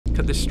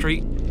at this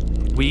street.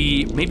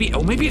 We maybe,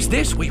 oh, maybe it's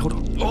this. Wait, hold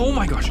on. Oh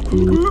my gosh.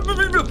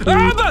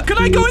 Ah, can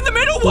I go in the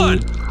middle one?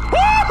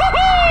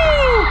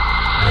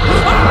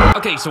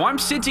 Okay, so I'm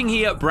sitting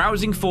here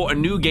browsing for a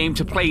new game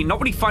to play, not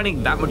really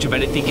finding that much of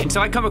anything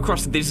until I come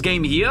across this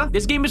game here.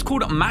 This game is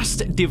called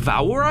Masked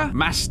Devourer.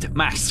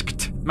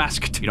 Masked.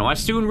 You know, I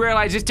soon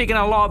realized it's taking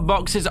a lot of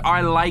boxes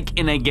I like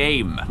in a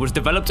game. It was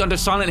developed under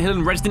Silent Hill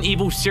and Resident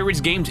Evil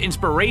series games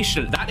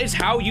inspiration. That is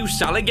how you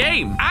sell a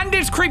game. And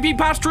it's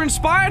creepypasta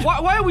inspired.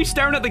 Why are we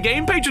staring at the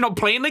game page and not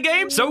playing the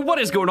game? So what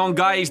is going on,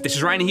 guys? This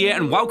is Ryan here,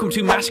 and welcome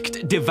to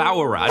Masked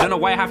Devourer. I don't know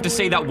why I have to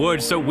say that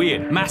word so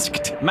weird.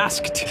 Masked.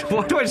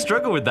 Why do I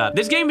struggle with that?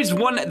 This game is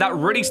one that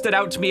really stood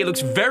out to me. It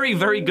looks very,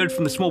 very good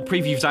from the small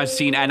previews I've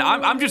seen, and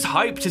I'm just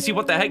hyped to see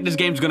what the heck this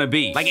game's gonna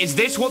be. Like, is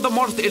this what the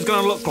monster is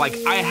gonna look like?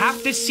 I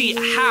have to see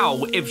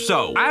how, if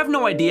so. I have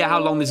no idea how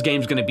long this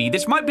game's gonna be.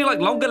 This might be, like,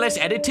 longer, less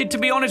edited, to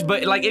be honest,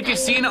 but, like, if you're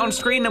seeing it on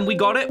screen, then we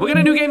got it. We're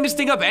gonna new game this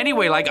thing up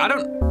anyway. Like, I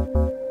don't...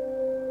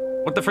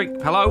 What the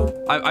freak? Hello?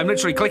 I'm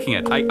literally clicking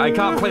it. I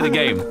can't play the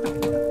game.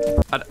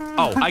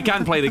 Oh, I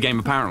can play the game,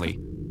 apparently.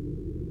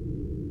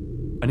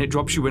 And it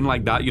drops you in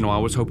like that. You know, I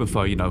was hoping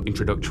for, you know,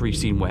 introductory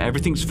scene where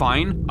everything's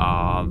fine.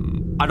 I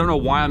don't know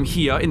why I'm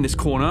here in this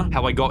corner.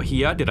 How I got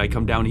here. Did I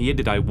come down here?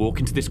 Did I walk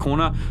into this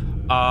corner?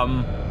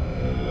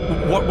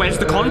 Where's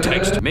the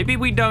context? Maybe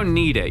we don't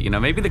need it, you know?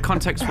 Maybe the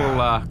context will,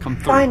 come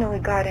through. Finally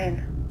got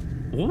in.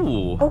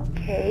 Ooh.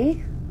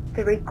 Okay.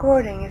 The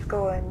recording is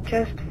going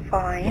just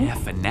fine. Yeah,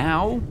 for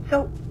now.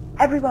 So,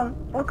 everyone,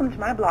 welcome to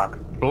my blog.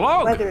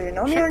 Blog? Whether you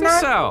know me Check or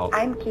this not, out.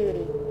 I'm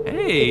Katie.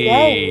 Hey.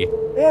 Today,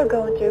 we are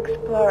going to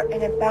explore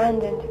an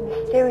abandoned,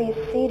 mysterious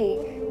city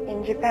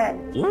in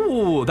Japan.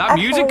 Ooh, that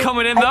music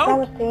coming in, though? I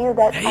promised to you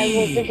that I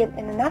will visit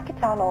Inanaki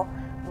Tunnel,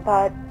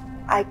 but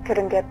I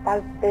couldn't get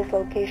past this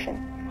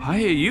location. I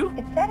hear you.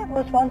 It said it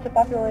was once a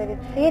populated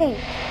city,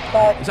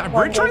 but is that a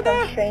bridge right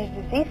there? Some strange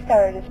disease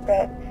started to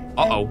spread,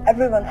 and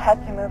everyone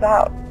had to move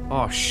out.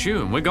 Oh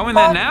shoot, we're going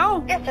there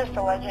now? It's just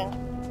a legend.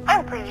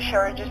 I'm pretty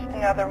sure it's just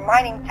another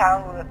mining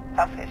town with a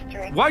tough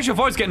history. Why is your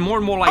voice getting more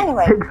and more like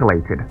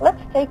pixelated?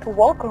 Let's take a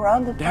walk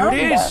around the town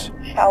it is.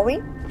 then, shall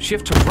we?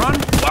 Shift to run.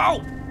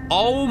 Wow.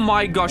 Oh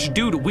my gosh,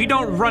 dude, we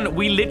don't run.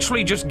 We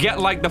literally just get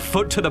like the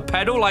foot to the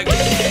pedal, like,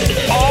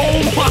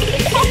 oh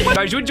my.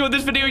 Guys, you enjoyed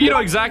this video? You know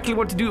exactly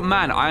what to do.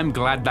 Man, I'm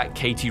glad that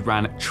Katie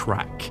ran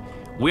track.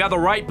 We are the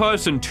right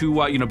person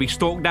to, you know, be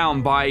stalked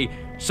down by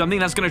something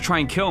that's gonna try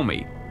and kill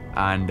me.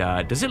 And,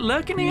 does it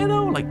lurk in here,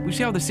 though? Like, we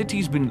see how the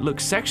city's been,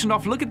 sectioned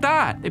off. Look at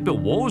that. They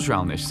built walls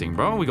around this thing,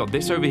 bro. We got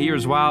this over here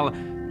as well.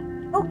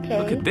 Okay.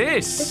 Look at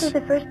this. This is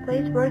the first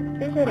place worth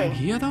visiting. Right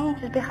here, though?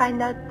 Just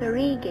behind that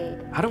 3 gate.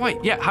 How do I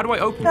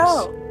open this?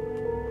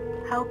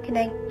 So, how can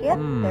I get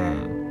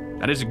there?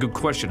 That is a good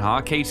question,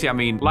 huh, Casey? I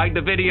mean, like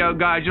the video,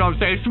 guys, you know what I'm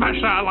saying?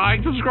 Smash that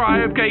like,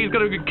 subscribe, Katie's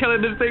gonna be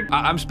killing this thing.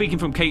 I'm speaking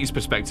from Katie's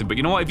perspective, but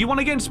you know what? If you want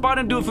to get inspired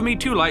and do it for me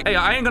too, like, hey,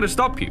 I ain't gonna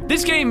stop you.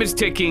 This game is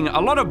ticking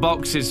a lot of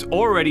boxes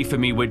already for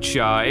me, which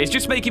is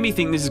just making me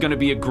think this is gonna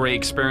be a great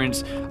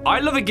experience. I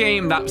love a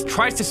game that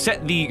tries to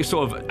set the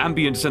sort of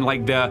ambience and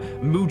like the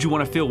mood you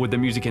want to feel with the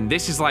music, and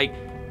this is like,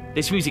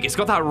 this music, it's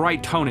got that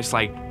right tone. It's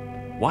like,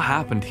 what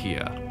happened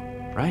here,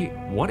 right?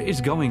 What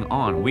is going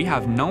on? We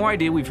have no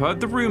idea. We've heard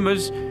the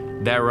rumors.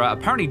 They're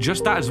apparently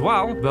just that as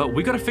well, but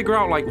we gotta figure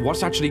out like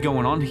what's actually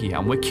going on here,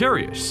 and we're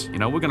curious. You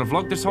know, we're gonna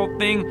vlog this whole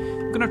thing.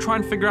 We're gonna try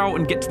and figure out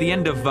and get to the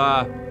end of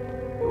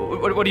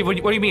what do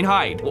you mean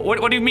hide?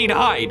 What do you mean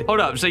hide? Hold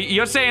up. So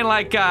you're saying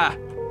like I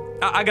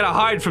gotta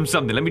hide from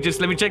something? Let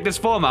me check this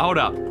format. Hold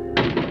up.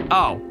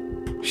 Oh,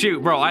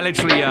 shoot, bro. I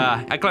literally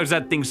I closed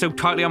that thing so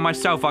tightly on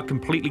myself I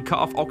completely cut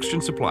off oxygen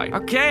supply.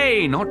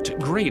 Okay, not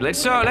great.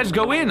 Let's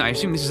go in. I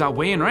assume this is our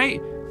way in,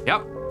 right?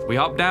 Yep. We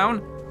hop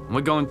down. We're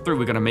going through.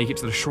 We're gonna make it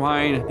to the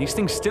shrine. These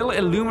things still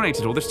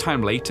illuminated all this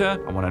time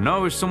later. I want to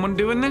know, is someone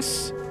doing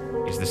this?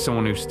 Is there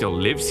someone who still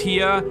lives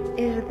here?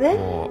 Is this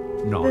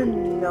no? The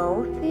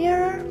no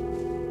theater?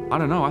 I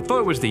don't know. I thought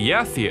it was the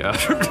yeah theater.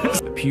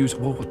 The pews.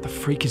 Whoa, what the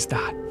freak is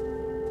that?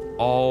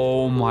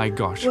 Oh my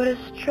gosh. What a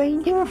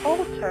strange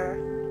altar.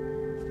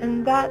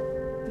 And that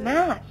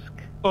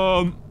mask.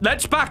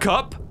 Let's back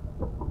up.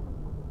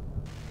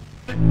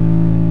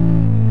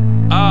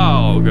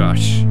 Oh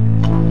gosh.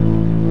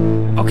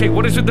 Okay,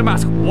 what is with the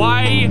mask?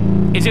 Why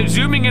is it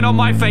zooming in on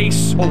my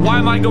face? Or why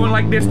am I going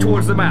like this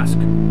towards the mask?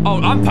 Oh,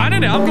 I'm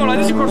panning it. I'm going like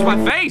this across my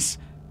face.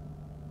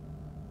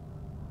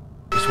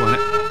 This one.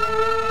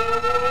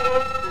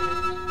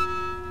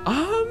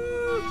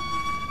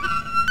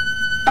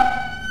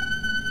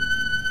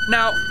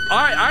 Now,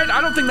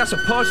 I don't think that's a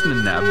person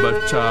in there,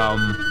 but,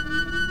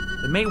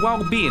 they may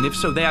well be, and if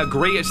so, they are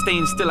great at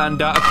staying still and,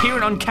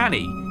 appearing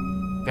uncanny.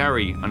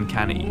 Very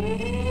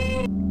uncanny.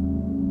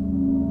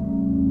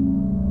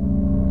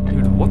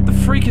 What the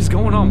freak is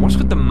going on? What's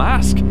with the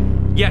mask?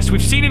 Yes,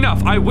 we've seen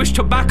enough. I wish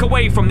to back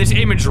away from this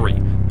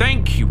imagery.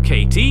 Thank you,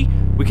 Katie.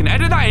 We can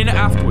edit that in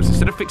afterwards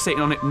instead of fixating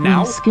on it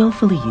now. When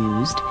skillfully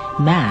used,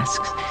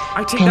 masks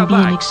can be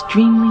an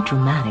extremely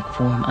dramatic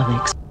form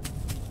of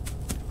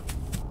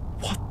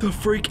What the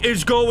freak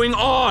is going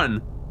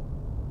on?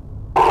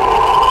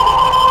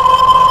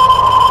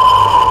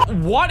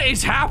 What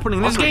is happening?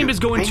 This game is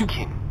going to...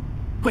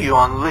 Wait. You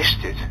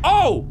unleashed it.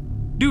 Oh!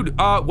 Dude,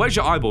 where's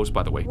your eyeballs,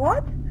 by the way?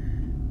 What?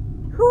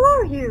 Who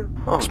are you?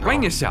 Oh,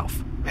 Explain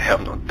yourself. I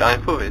have no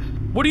time for this.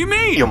 What do you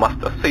mean? You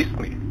must assist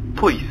me,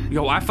 please.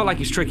 Yo, I feel like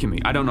he's tricking me.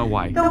 I don't know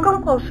why. Don't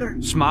come closer.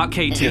 Smart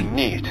KT. You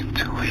need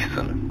to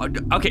listen.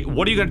 Okay,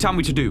 what are you gonna tell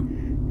me to do?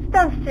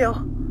 Stand still.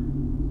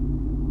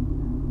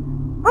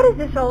 What is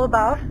this all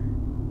about?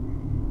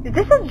 Is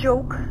this a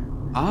joke?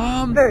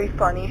 Very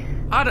funny.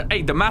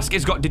 Hey, the mask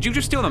is got... Did you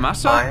just steal the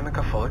mask, sir? I am a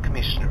Catholic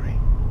missionary.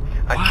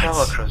 I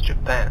travel across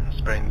Japan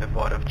spreading the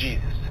word of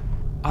Jesus.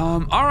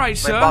 Alright,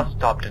 sir. My bus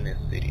stopped in his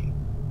city,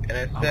 and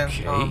I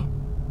sensed some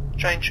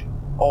strange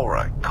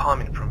aura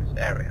coming from his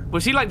area.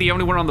 Was he like the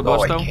only one on the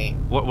bus, though?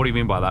 What do you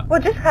mean by that?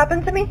 What just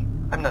happened to me?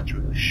 I'm not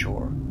really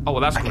sure. Oh, well,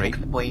 that's I great.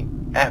 can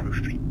explain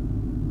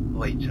everything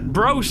later.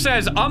 Bro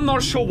says, I'm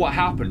not sure what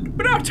happened,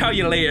 but I'll tell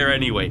you later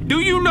anyway.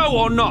 Do you know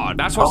or not?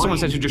 That's what someone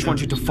says who just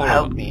wants you to follow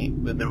help me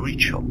with the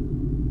ritual.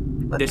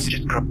 Let me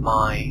just grab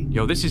my...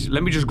 Yo, this is...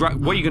 Let me just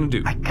grab... What are you gonna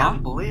do? I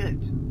can't believe it.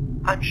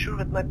 I'm sure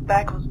that my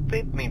bag was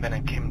with me when I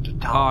came to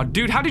town.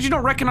 Dude, how did you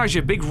not recognize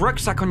your big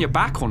rucksack on your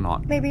back or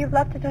not? Maybe you've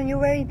left it on your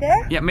way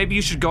there? Yeah, maybe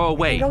you should go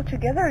away. We can go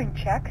together and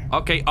check.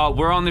 Okay,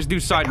 we're on this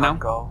dude's side now. I can't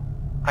go.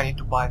 I need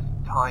to buy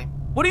some time.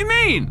 What do you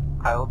mean?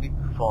 I will be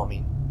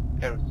performing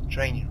a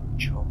restraining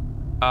ritual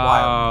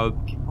while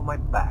looking for my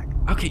bag.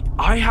 Okay,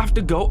 I have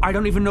to go. I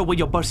don't even know where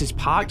your bus is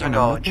parked. I can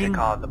go check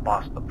out the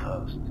bus stop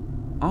first.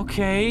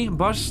 Okay,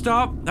 bus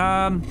stop.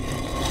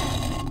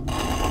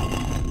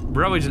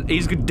 Bro,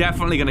 he's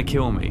definitely gonna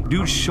kill me.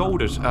 Dude's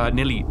shoulders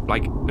nearly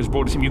like as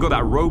broad as him. You got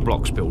that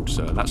Roblox build,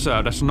 sir.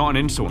 That's not an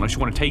insult unless you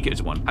want to take it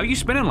as one. How are you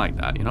spinning like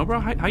that? You know, bro.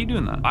 How you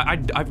doing that?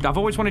 I've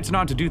always wanted to know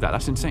how to do that.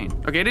 That's insane.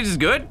 Okay, this is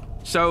good.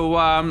 So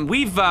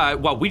we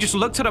just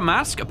looked at a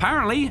mask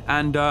apparently,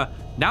 and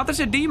now there's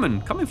a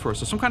demon coming for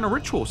us, or some kind of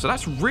ritual. So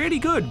that's really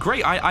good.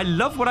 Great. I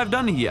love what I've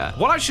done here.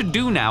 What I should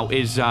do now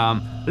is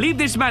leave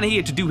this man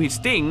here to do his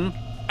thing.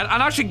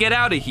 And I should get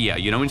out of here,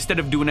 you know, instead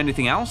of doing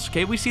anything else.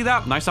 Okay, we see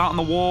that? Nice art on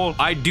the wall.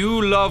 I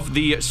do love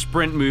the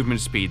sprint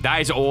movement speed.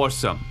 That is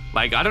awesome.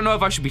 Like, I don't know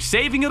if I should be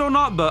saving it or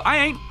not, but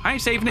I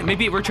ain't saving it.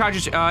 Maybe it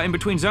recharges in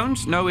between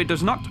zones. No, it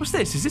does not. What's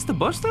this? Is this the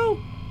bus, though?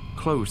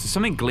 Closed. There's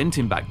something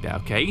glinting back there,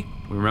 okay?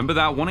 We remember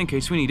that one in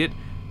case we need it.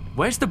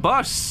 Where's the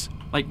bus?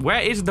 Like,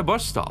 where is the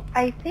bus stop?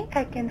 I think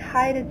I can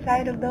hide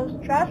inside of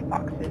those trash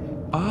boxes.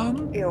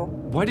 Ew.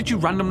 Why did you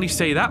randomly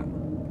say that?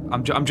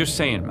 I'm just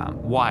saying, man.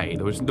 Why?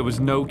 There was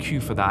no cue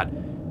for that.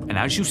 And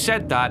as you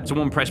said that,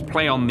 someone pressed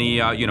play on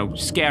the, you know,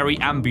 scary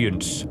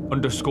ambience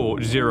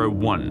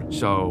 _01.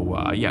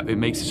 So, yeah, it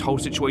makes this whole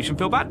situation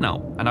feel bad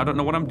now. And I don't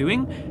know what I'm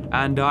doing.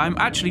 And I'm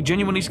actually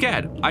genuinely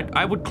scared.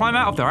 I would climb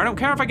out of there. I don't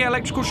care if I get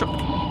electrical shock.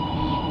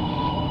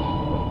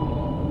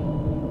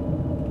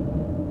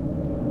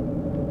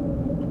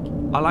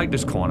 I like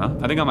this corner.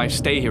 I think I might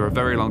stay here a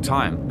very long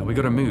time. No, we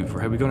gotta move,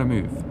 right? We gotta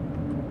move.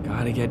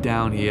 Gotta get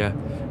down here.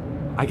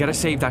 I gotta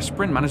save that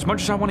sprint, man. As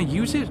much as I want to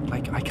use it,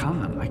 like, I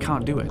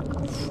can't do it.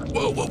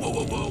 Whoa, whoa, whoa,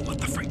 whoa, whoa. What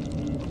the freak?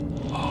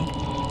 Oh.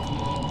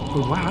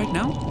 Where do I hide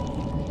now?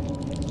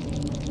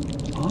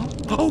 Huh?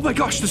 Oh my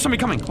gosh, there's something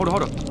coming. Hold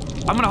on.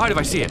 I'm gonna hide if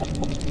I see it.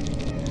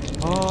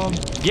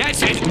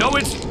 Yes,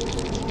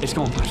 it's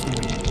going past me.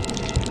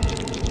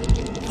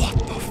 What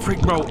the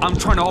freak, bro? I'm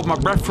trying to hold my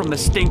breath from the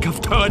stink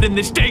of turd in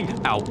this thing.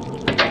 Ow.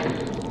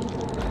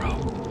 Bro,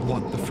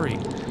 what the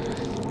freak?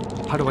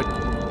 How do I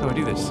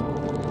do this?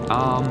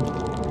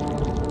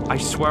 I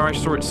swear I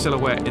saw its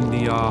silhouette in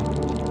the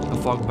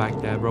fog back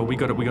there, bro. We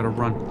gotta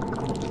run.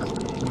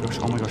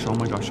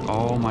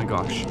 Oh my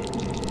gosh.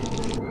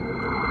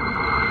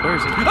 Where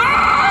is it?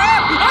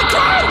 Ah! I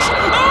crashed!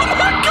 Oh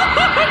my god!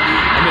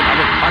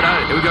 I'm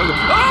in. Here we go.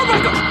 Oh my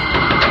gosh!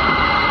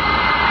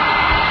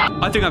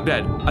 I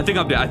think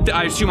I'm dead.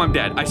 I assume I'm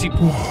dead. I see.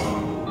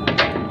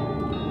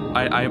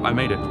 I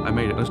made it.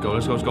 Let's go.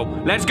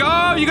 Let's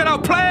go! You got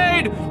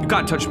outplayed! You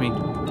can't touch me.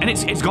 And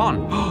it's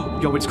gone.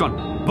 Yo, it's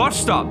gone. Bus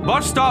stop.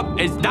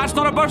 That's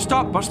not a bus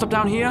stop. Bus stop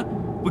down here.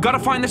 We gotta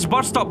find this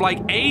bus stop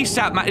like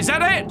ASAP, man. Is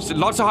that it? So,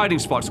 lots of hiding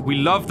spots. We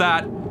love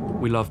that.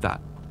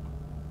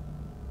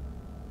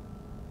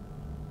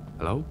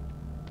 Hello?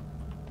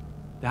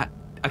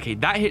 Okay,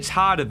 that hits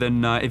harder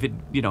than if it,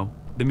 you know,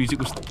 the music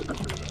was...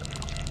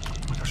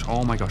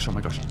 Oh my gosh.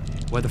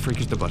 Where the freak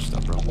is the bus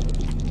stop, bro?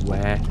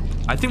 Where?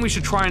 I think we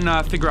should try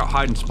and figure out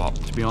hiding spot,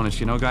 to be honest,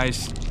 you know,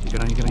 guys? You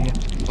gonna hear?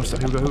 What's up?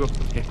 Here we go.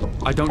 Okay.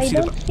 I don't see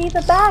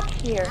the back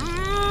here.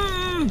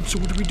 So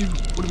what do we do?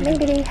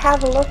 Maybe they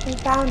have a lost and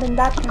found in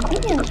that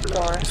convenience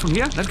store. This one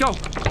here? Let's go.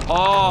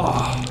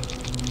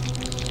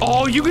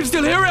 Oh, you can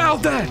still hear it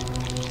out there.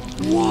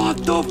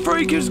 What the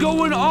freak is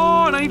going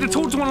on? I need to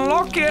talk to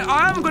unlock it.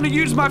 I'm gonna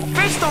use my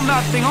fist on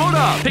that thing. Hold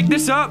up. Pick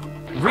this up.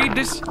 Read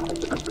this.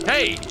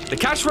 Hey, the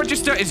cash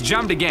register is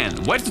jammed again.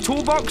 Where's the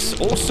toolbox?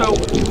 Also,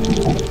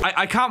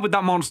 I can't with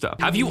that monster.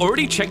 Have you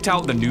already checked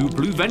out the new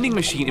blue vending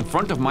machine in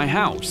front of my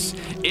house?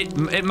 It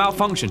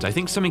malfunctions. I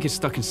think something is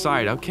stuck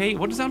inside. Okay,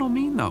 what does that all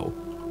mean though?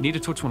 Need a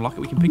touch to unlock it.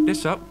 We can pick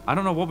this up. I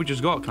don't know what we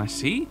just got. Can I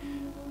see?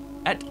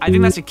 I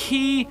think that's a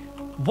key.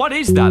 What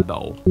is that,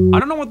 though? I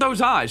don't know what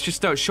those are. It's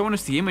just showing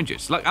us the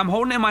images. Like, I'm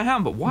holding it in my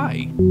hand, but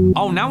why?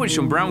 Oh, now it's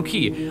some brown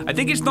key. I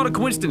think it's not a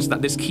coincidence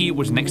that this key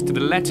was next to the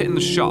letter in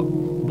the shop.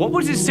 What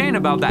was it saying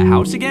about that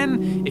house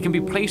again? It can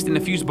be placed in the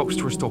fuse box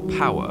to restore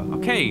power.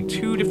 Okay,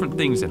 2 different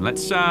things then.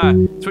 Let's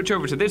switch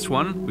over to this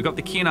one. We got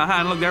the key in our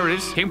hand. Look, there it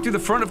is. Came through the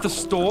front of the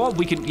store.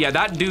 We can, yeah,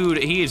 that dude,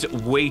 he is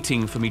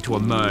waiting for me to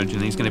emerge,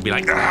 and he's gonna be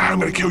like, I'm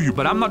gonna kill you.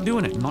 But I'm not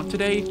doing it. Not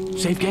today.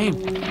 Save game.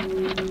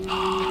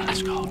 Oh,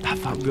 let's go. That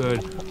felt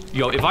good.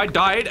 Yo, if I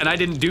died and I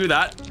didn't do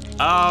that,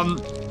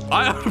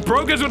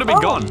 progress would have been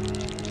gone.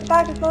 The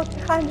bag is locked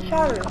behind the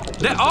shower room.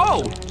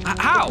 Oh,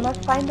 how? You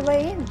must find a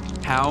way in.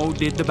 How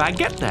did the bag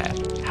get there?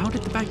 How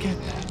did the bag get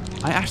there?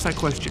 I asked that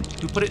question.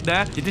 Who put it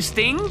there? Did this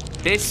thing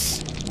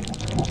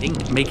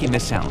making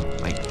this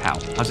sound? Like, how?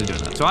 How's it doing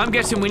that? So I'm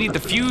guessing we need the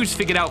fuse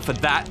figured out for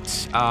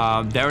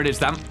that. There it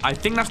is. I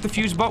think that's the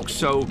fuse box.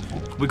 So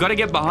we got to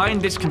get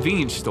behind this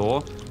convenience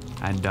store,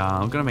 and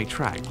I'm gonna make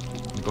track.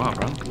 Go out,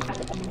 bro.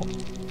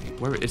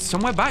 Where it's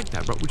somewhere back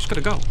there, bro. We just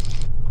gotta go.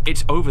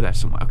 It's over there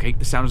somewhere. Okay,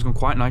 the sound has gone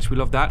quite nice. We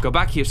love that. Go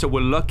back here. So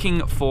we're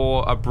looking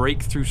for a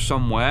breakthrough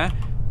somewhere.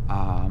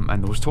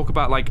 And there was talk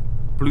about like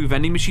blue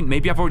vending machine.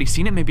 Maybe I've already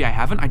seen it. Maybe I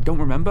haven't. I don't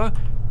remember.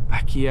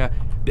 Back here.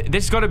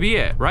 This got to be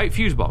it, right?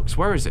 Fuse box.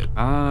 Where is it?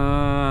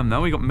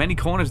 No, we got many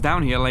corners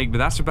down here, like, but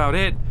that's about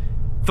it.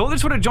 Thought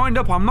this would have joined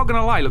up. I'm not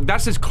gonna lie. Look,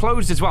 that's just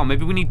closed as well.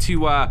 Maybe we need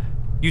to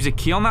use a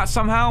key on that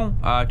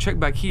somehow. Check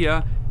back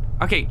here.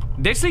 Okay,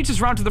 this leads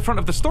us around to the front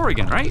of the store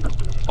again, right?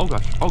 Oh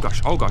gosh, oh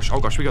gosh, oh gosh, oh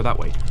gosh, we go that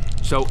way.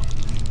 So,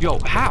 yo,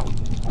 how?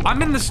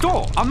 I'm in the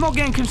store. I'm not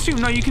getting consumed.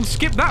 No, you can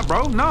skip that,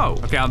 bro. No.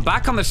 Okay, I'm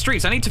back on the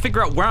streets. I need to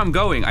figure out where I'm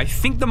going. I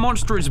think the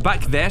monster is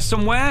back there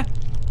somewhere.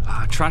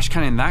 Trash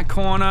can in that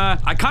corner.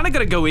 I kind of got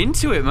to go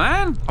into it,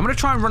 man. I'm going to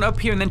try and run up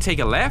here and then take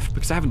a left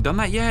because I haven't done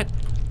that yet.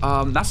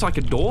 That's like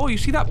a door. You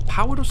see that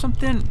powered or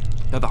something?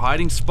 The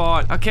hiding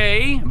spot.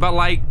 Okay, but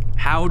like,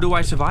 how do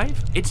I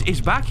survive?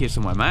 It's back here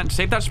somewhere, man.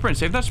 Save that sprint.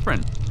 Save that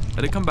sprint.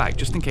 Let it come back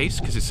just in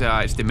case, because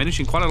it's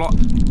diminishing quite a lot.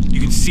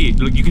 You can see it.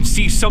 Look, you can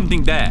see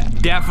something there.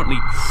 Definitely.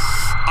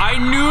 I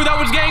knew that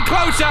was getting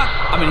closer.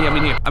 I'm in here. I'm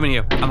in here. I'm in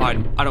here. I'm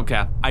hiding. I don't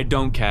care. I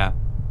don't care.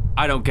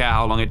 I don't care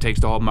how long it takes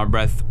to hold my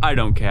breath. I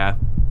don't care.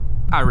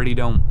 I really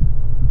don't.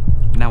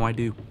 Now I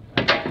do.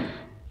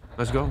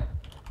 Let's go.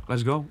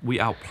 Let's go. We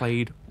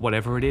outplayed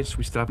whatever it is.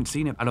 We still haven't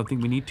seen it. I don't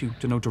think we need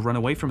to know to run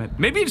away from it.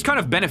 Maybe it's kind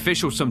of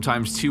beneficial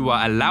sometimes to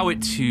allow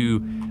it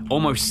to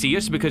almost see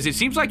us, because it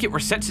seems like it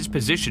resets its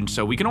position.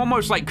 So we can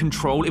almost like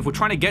control, if we're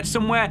trying to get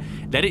somewhere,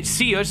 let it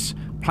see us,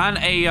 plan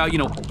a, you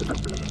know. Go this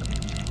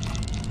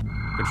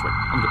way.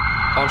 I'm good.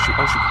 Oh shoot,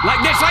 oh shoot.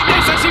 Like this,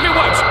 let's see if it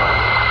works.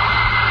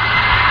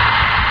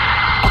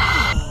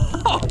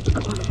 Oh,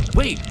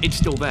 wait, it's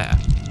still there.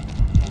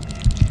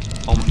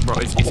 Oh, bro,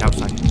 it's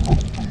outside.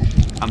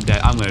 I'm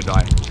dead. I'm gonna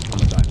die. I'm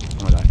gonna die. I'm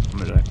gonna die. I'm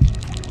gonna die.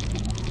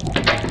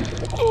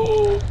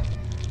 Oh!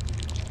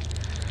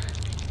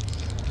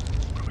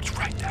 Bro, it's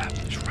right there.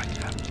 It's right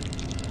there.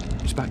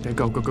 It's back there.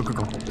 Go, go, go, go,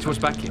 go. So what's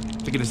back here?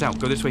 Figure this out.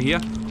 Go this way here.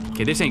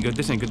 Okay, this ain't good.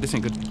 This ain't good. This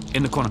ain't good.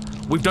 In the corner.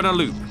 We've done a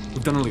loop.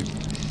 We've done a loop.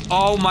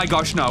 Oh my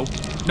gosh, no.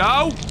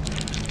 No!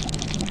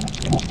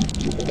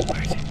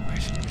 Where is it? Where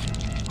is it?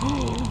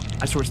 Oh!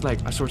 I saw its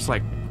leg. I saw its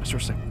leg.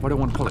 Why do I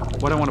want to pull it?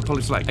 Why do I want to pull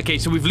his leg? Okay,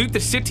 so we've looped the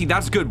city.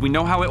 That's good. We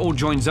know how it all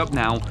joins up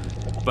now.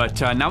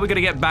 But now we got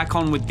to get back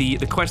on with the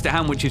quest at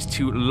hand, which is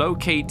to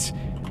locate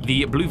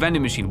the blue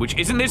vending machine, which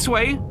isn't this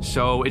way.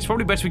 So it's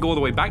probably best we go all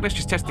the way back. Let's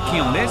just test the key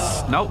on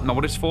this. Nope, not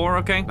what it's for.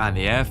 Okay. Man,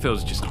 the air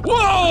feels just...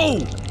 Whoa!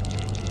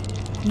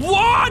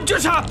 What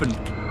just happened?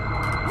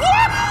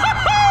 Whoa!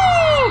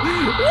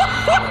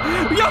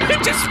 Yo,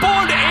 it just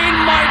spawned in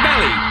my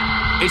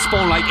belly. It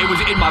spawned like it was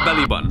in my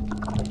belly button.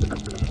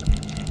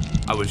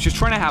 I was just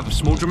trying to have a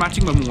small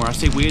dramatic moment where I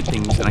say weird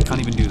things, and I can't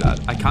even do that.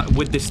 I can't,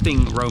 with this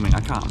thing roaming, I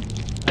can't.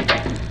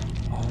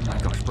 Oh my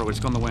gosh, bro, it's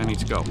gone the way I need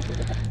to go.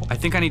 I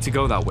think I need to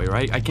go that way,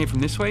 right? I came from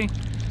this way?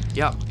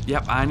 Yep,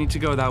 I need to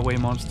go that way,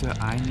 monster.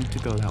 I need to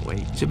go that way.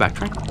 Is it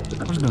backtrack?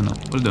 What's going on?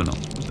 What's going on?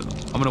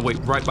 I'm gonna wait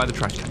right by the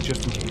trash can,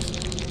 just in case.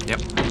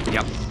 Yep.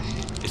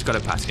 It's gotta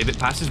pass. If it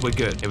passes, we're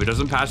good. If it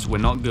doesn't pass, we're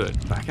not good.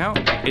 Back out.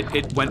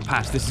 It went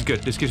past. This is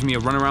good. This gives me a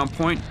runaround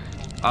point.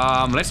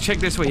 Let's check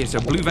this way here. So,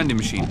 blue vending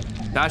machine.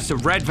 That's the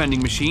red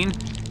vending machine.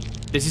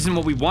 This isn't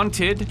what we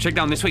wanted. Check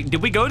down this way.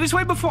 Did we go this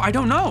way before? I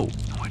don't know.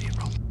 No idea,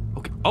 bro.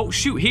 Okay. Oh,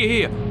 shoot.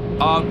 Here.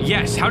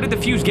 Yes. How did the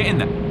fuse get in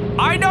there?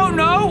 I don't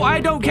know. I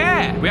don't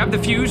care. We have the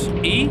fuse.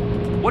 E.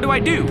 What do I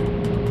do?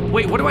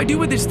 Wait, what do I do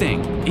with this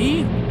thing?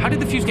 E? How did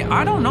the fuse get?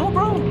 I don't know,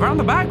 bro. Around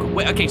the back?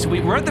 Wait, okay, so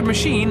we're at the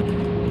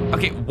machine.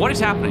 Okay, what is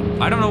happening?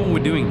 I don't know what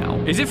we're doing now.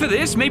 Is it for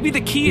this? Maybe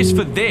the key is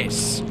for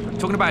this.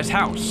 Talking about his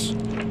house.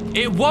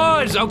 It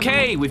was!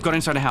 Okay, we've got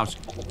inside a house.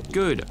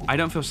 Good. I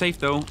don't feel safe,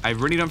 though. I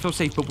really don't feel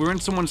safe, but we're in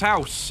someone's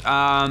house,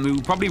 who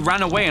probably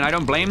ran away, and I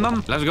don't blame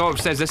them. Let's go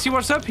upstairs. Let's see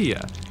what's up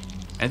here.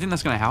 Anything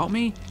that's gonna help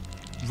me?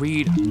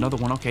 Read another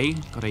one. Okay,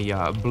 got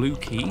a blue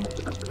key.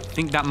 I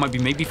think that might be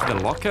maybe for the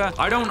locker.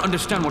 I don't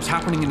understand what's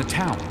happening in the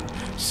town.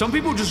 Some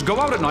people just go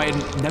out at night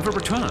and never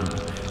return.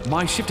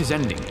 My shift is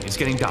ending. It's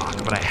getting dark,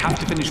 but I have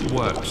to finish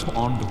works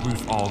on the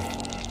roof of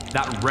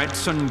that Red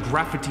Sun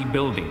graffiti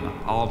building.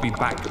 I'll be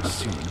back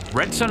soon.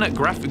 Red Sun at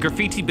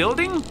graffiti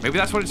building? Maybe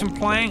that's what it's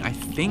implying, I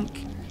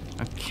think.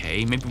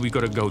 Okay, maybe we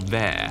gotta go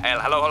there. Hey,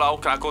 hello,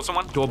 can I call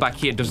someone? Door back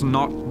here does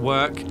not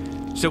work.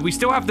 So we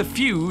still have the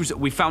fuse.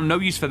 We found no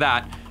use for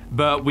that.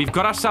 But we've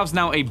got ourselves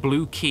now a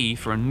blue key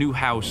for a new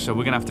house, so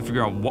we're gonna have to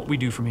figure out what we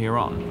do from here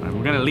on. And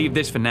we're gonna leave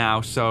this for now,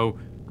 so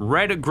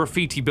red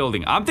graffiti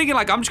building. I'm thinking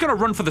like, I'm just gonna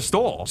run for the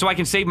store so I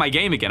can save my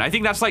game again. I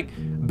think that's like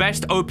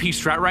best OP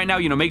strat right now,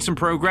 you know, make some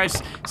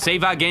progress,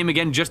 save our game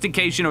again just in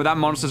case, you know, that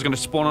monster's gonna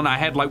spawn on our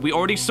head like we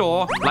already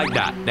saw, like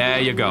that. There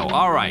you go.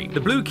 All right,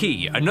 the blue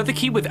key, another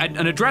key with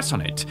an address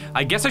on it.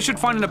 I guess I should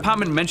find an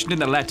apartment mentioned in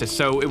the letter.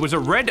 So it was a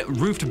red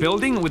roofed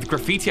building with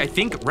graffiti, I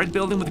think. Red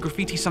building with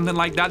graffiti, something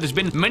like that. There's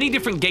been many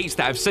different gates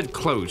that have said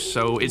closed,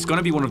 so it's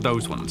gonna be one of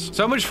those ones.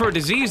 So much for a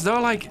disease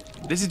though, like,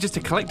 this is just a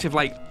collective,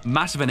 like,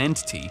 massive an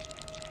entity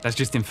that's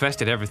just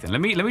infested everything.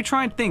 Let me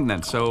try and think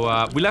then.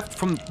 So we left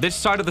from this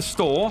side of the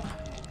store.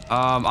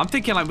 I'm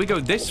thinking like we go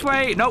this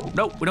way.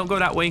 Nope, we don't go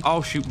that way.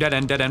 Oh shoot, dead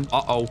end.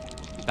 Uh-oh.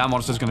 That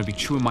monster's gonna be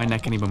chewing my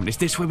neck any moment. It's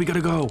this way we gotta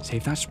go.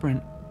 Save that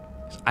sprint.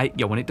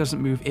 When it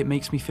doesn't move, it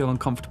makes me feel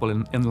uncomfortable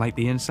in like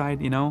the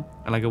inside, you know?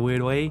 In like a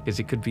weird way.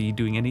 Because it could be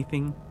doing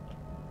anything.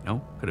 You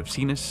know? Could have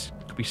seen us.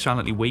 Could be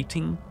silently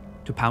waiting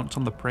to pounce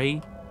on the prey.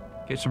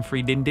 Get some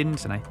free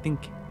din-dins, and I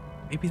think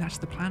maybe that's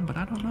the plan, but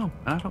I don't know.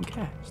 And I don't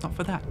care. It's not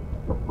for that.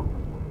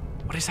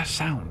 What is that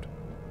sound?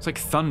 It's like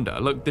thunder.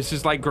 Look, this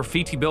is like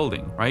graffiti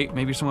building, right?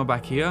 Maybe somewhere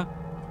back here.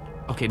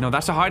 Okay, no,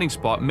 that's a hiding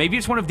spot. Maybe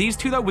it's one of these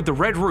two, though, with the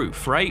red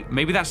roof, right?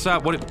 Maybe that's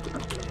what it...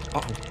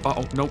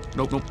 Uh-oh.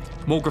 Nope.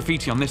 More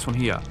graffiti on this one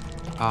here.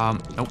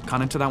 Nope,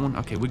 can't enter that one.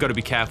 Okay, we gotta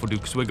be careful,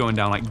 dude, because we're going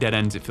down like dead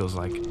ends, it feels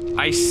like.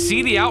 I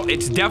see the out.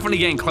 It's definitely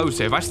getting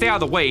closer. If I stay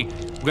out of the way,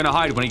 we're gonna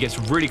hide when it gets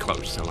really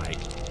close. So, like...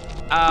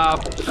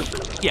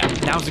 yeah,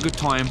 now's a good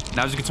time.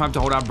 Now's a good time to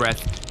hold our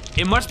breath.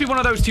 It must be one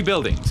of those two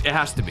buildings. It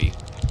has to be.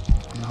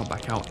 I'm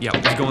back out. Yeah,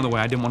 it's going the way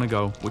I didn't want to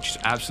go, which is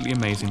absolutely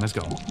amazing. Let's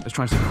go. Let's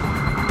try and see.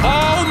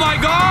 Oh my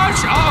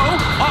gosh!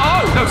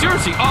 Uh-oh! No,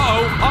 seriously.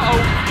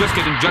 Uh-oh! Just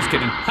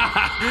kidding.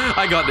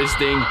 I got this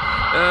thing.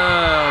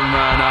 Oh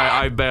man,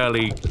 I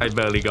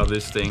barely got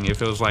this thing. It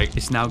feels like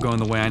it's now going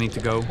the way I need to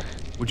go,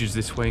 which is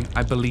this way.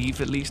 I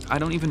believe, at least. I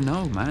don't even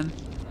know, man.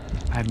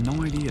 I have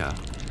no idea.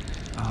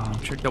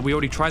 Check that. We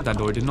already tried that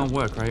door. It did not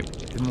work, right?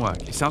 It didn't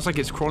work. It sounds like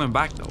it's crawling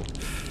back, though.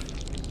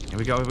 Here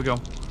we go.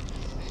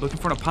 Looking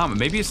for an apartment.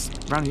 Maybe it's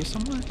around here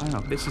somewhere? I don't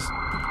know. This is...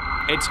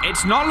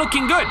 It's not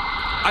looking good.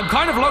 I'm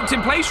kind of locked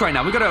in place right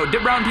now. We gotta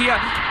dip around here.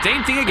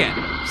 Same thing again.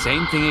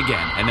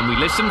 And then we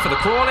listen for the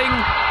crawling.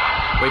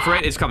 Wait for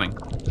it. It's coming.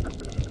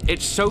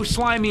 It's so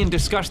slimy and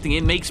disgusting,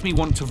 it makes me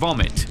want to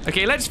vomit.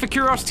 Okay, let's, for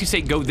curiosity's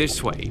sake, go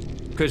this way.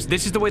 Because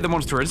this is the way the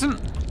monster isn't.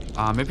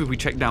 Maybe if we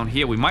check down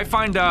here, we might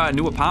find a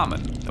new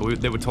apartment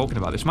that they were talking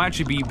about. This might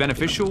actually be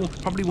beneficial.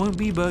 Probably won't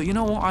be, but you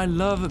know what? I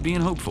love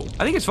being hopeful.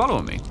 I think it's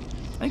following me.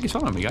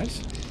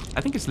 Guys. I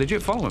think it's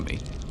legit following me.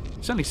 It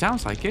certainly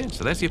sounds like it.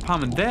 So there's the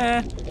apartment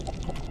there.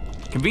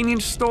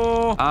 Convenience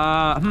store.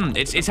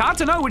 It's hard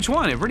to know which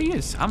one. It really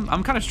is.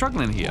 I'm kind of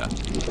struggling here.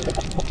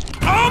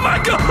 Oh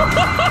my god! Oh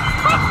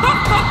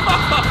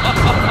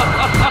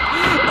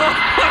my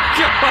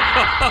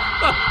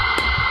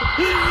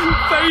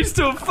god! Face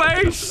to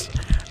face.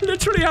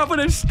 Literally having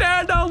a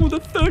stare down with a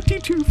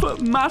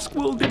 32-foot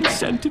mask-wielding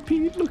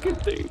centipede looking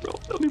thing, bro.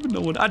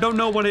 I don't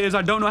know what it is.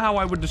 I don't know how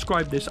I would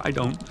describe this. I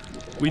don't.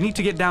 We need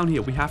to get down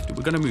here. We have to.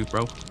 We're gonna move,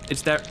 bro.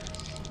 It's there.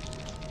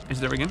 Is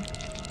it there again?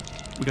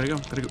 We gotta go.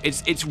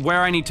 It's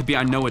where I need to be.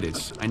 I know it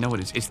is.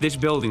 It's this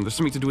building. There's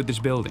something to do with this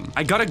building.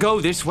 I gotta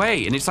go this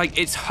way. And it's like,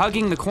 it's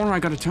hugging the corner. I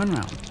gotta turn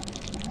around.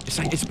 It's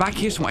like, it's back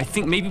here somewhere. I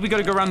think maybe we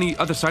gotta go around the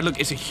other side. Look,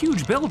 it's a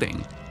huge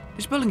building.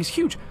 This building is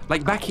huge.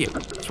 Like, back here.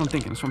 That's what I'm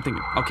thinking.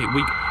 Okay,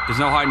 there's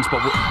no hiding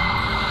spot.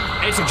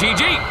 It's a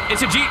GG.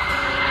 It's a G.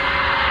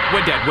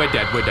 We're dead. We're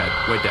definitely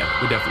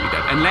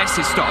dead. Unless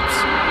it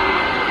stops.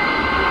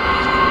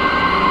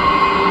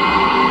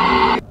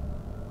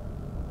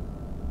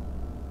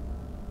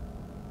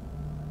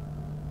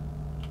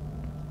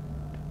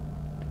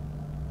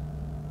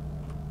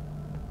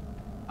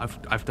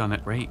 I've done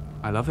it. Great.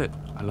 I love it.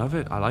 I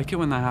like it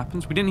when that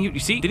happens. We didn't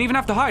even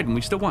have to hide and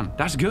we still won.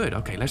 That's good.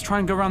 Okay, let's try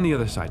and go around the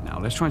other side now.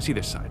 Let's try and see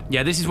this side.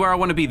 Yeah, this is where I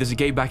want to be. There's a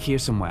gate back here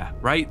somewhere,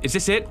 right? Is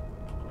this it?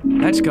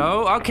 Let's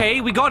go.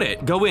 Okay, we got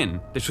it. Go in.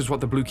 This was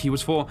what the blue key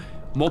was for.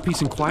 More peace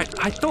and quiet.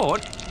 I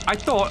thought,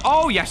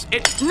 oh yes,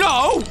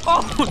 no!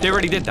 Oh, they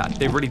already did that.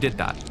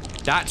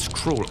 That's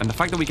cruel. And the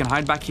fact that we can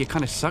hide back here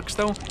kind of sucks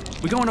though.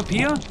 We going up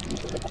here?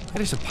 Look at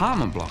this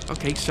apartment block.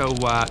 Okay, so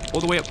all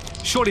the way up.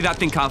 Surely that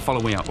thing can't follow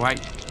me up, right?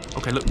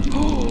 Okay, look.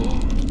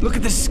 Oh, look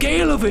at the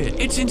scale of it.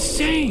 It's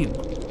insane.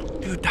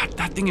 Dude,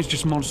 that thing is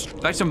just monster.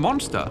 That's a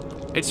monster.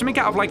 It's something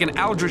out of like an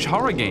eldritch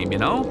horror game, you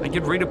know? I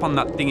could read up on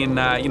that thing in,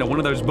 you know, one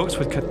of those books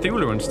with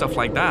Cthulhu and stuff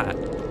like that.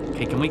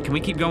 Okay, can we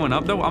keep going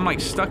up though? I'm like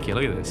stuck here.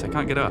 Look at this. I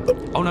can't get up.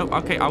 Oh no.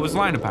 Okay, I was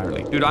lying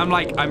apparently. Dude,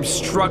 I'm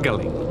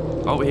struggling.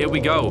 Oh, here we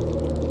go.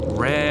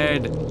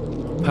 Red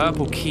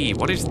Purple key.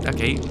 What is...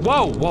 Okay.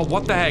 Whoa, whoa,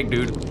 what the heck,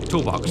 dude?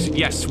 Toolbox.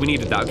 Yes, we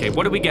needed that. Okay,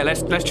 what did we get?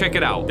 Let's check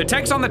it out. The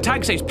text on the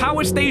tag says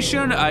power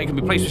station. It can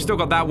be placed. We still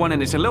got that one,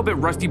 and it's a little bit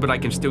rusty, but I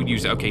can still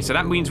use it. Okay, so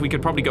that means we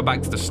could probably go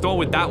back to the store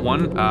with that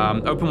one.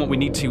 Open what we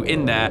need to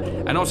in there,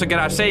 and also get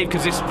our save,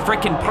 because this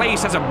freaking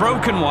place has a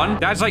broken one.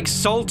 That's like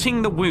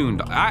salting the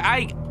wound.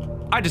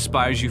 I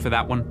despise you for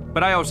that one,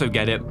 but I also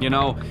get it, you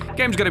know?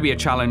 Game's gonna be a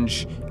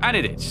challenge, and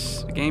it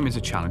is. The game is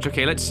a challenge.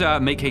 Okay, let's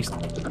make haste.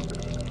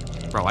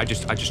 Bro, I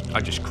just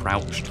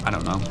crouched. I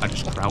don't know. I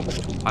just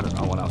crouched. I don't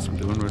know what else I'm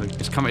doing, really.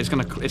 It's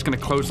gonna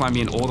clothesline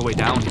me in all the way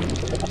down here.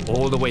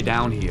 All the way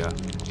down here.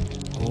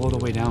 All the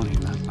way down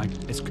here, man. Like,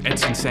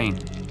 it's insane.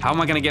 How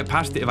am I gonna get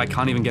past it if I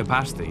can't even get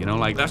past it, you know?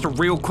 Like, that's a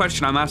real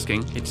question I'm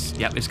asking.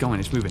 Yep, it's going,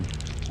 it's moving.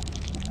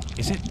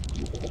 Is it?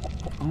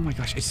 Oh my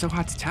gosh, it's so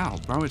hard to tell,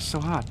 bro. It's so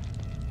hard.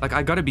 Like,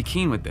 I gotta be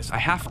keen with this. I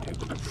have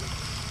to.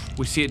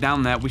 We see it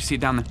down there. We see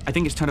it down there. I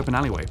think it's turned up an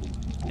alleyway.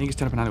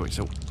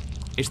 So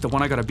it's the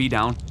one I gotta be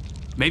down.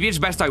 Maybe it's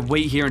best I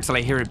wait here until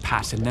I hear it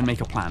pass and then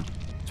make a plan.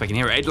 So I can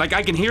hear it. Like,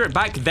 I can hear it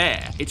back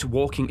there. It's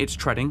walking, it's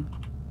treading.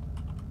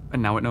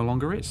 And now it no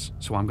longer is.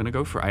 So I'm gonna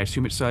go for it. I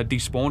assume it's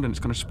despawned and it's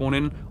gonna spawn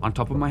in on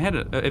top of my head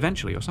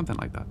eventually or something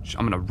like that.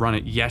 I'm gonna run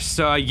it. Yes,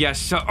 sir.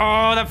 Yes, sir.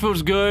 Oh, that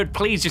feels good.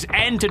 Please just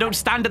enter. Don't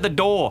stand at the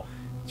door.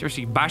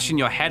 Seriously, bashing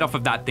your head off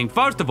of that thing.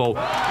 First of all,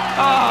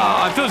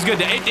 oh, it feels good.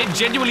 It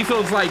genuinely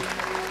feels like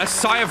a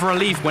sigh of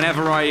relief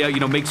whenever I, you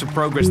know, make some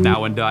progress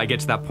now and I get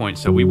to that point.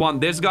 So we want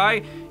this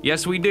guy.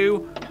 Yes, we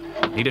do.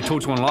 Need a tool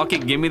to unlock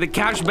it. Give me the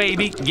cash,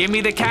 baby. Give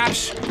me the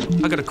cash.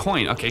 I got a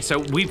coin. Okay, so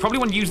we probably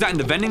want to use that in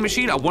the vending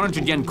machine. A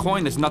 100 yen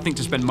coin. There's nothing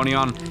to spend money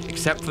on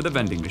except for the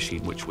vending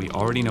machine, which we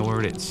already know where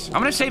it is.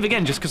 I'm gonna save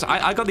again just because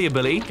I got the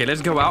ability. Okay,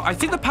 let's go out. I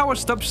think the power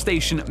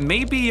substation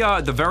may be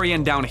the very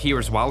end down here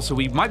as well, so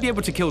we might be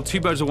able to kill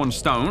 2 birds with 1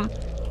 stone.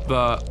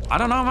 But I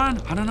don't know,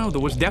 man. I don't know.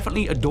 There was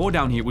definitely a door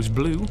down here. It was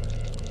blue.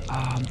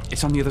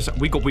 It's on the other side.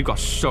 We got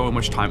so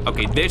much time.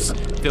 Okay, this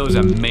feels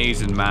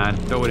amazing, man.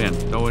 Throw it in.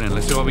 Throw it in.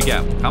 Let's see what we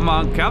get. Come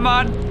on. Come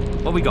on.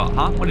 What we got,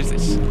 huh? What is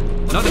this?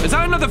 Is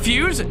that another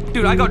fuse?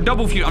 Dude, I got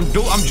double fuse.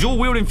 I'm dual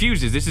wielding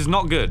fuses. This is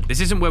not good.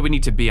 This isn't where we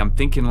need to be. I'm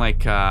thinking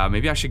like,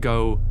 maybe I should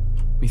go,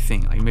 let me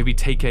think, like maybe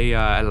take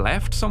a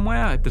left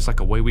somewhere. If there's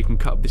like a way we can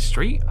cut up the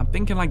street. I'm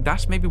thinking like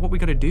that's maybe what we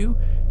gotta do.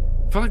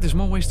 I feel like there's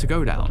more ways to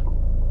go down.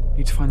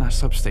 Need to find that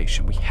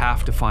substation. We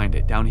have to find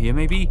it. Down here,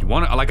 maybe? I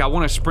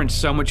want to sprint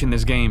so much in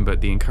this game,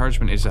 but the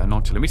encouragement is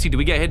not to. Let me see. Do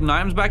we get hidden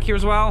items back here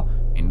as well?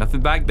 Ain't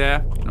nothing back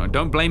there. You know,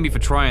 don't blame me for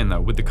trying, though.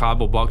 With the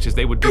cardboard boxes,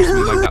 they would do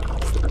something like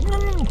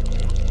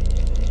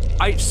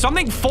that.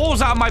 Something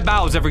falls out of my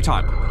bowels every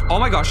time. Oh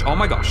my gosh. Oh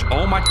my gosh.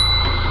 Oh my...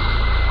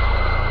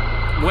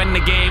 When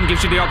the game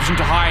gives you the option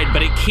to hide,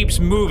 but it keeps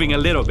moving a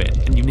little bit,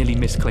 and you nearly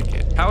misclick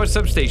it. Power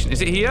substation.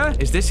 Is it here?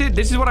 Is this it?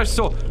 This is what I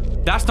saw.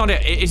 That's not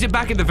it. Is it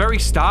back at the very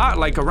start,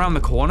 like around the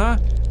corner?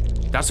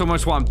 That's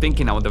almost what I'm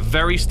thinking now. At the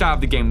very start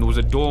of the game, there was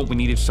a door. We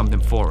needed something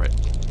for it.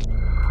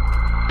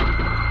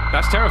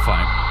 That's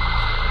terrifying.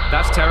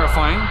 That's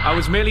terrifying. I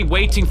was merely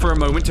waiting for a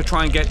moment to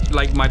try and get,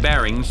 like, my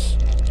bearings.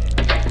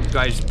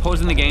 Guys,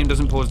 pausing the game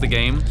doesn't pause the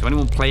game. So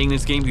anyone playing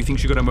this game who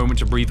thinks you got a moment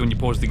to breathe when you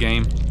pause the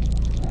game,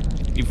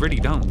 you really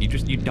don't.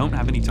 You don't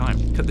have any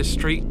time. Cut this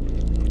straight.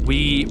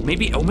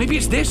 Maybe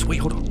it's this. Wait,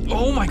 hold on.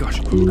 Oh my gosh.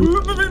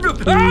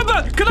 Can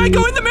I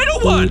go in the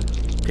middle one?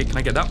 Okay, can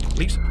I get that,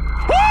 please?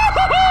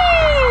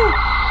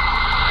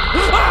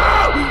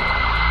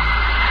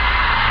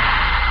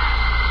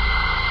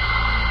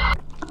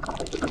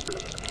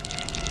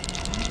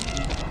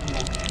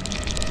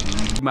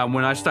 Man,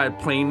 when I started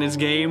playing this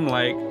game,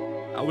 like,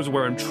 I was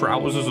wearing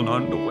trousers and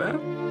underwear.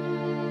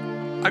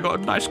 I got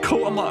a nice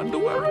coat on my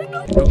underwear right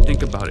now. Don't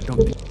think about it.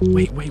 Don't think.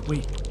 Wait.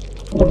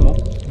 One more.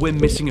 We're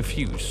missing a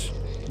fuse.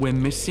 We're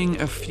missing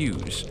a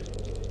fuse.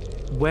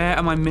 Where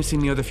am I missing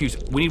the other fuse?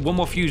 We need one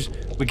more fuse.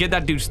 We get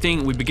that dude's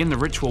thing. We begin the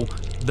ritual.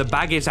 The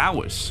bag is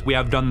ours. We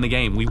have done the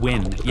game. We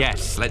win.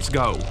 Yes, let's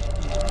go.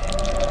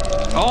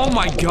 Oh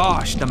my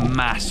gosh, the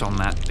mass on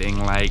that thing,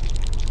 like,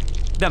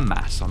 the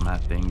mass on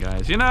that thing,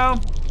 guys. You know,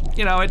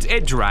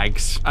 it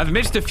drags. I've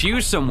missed a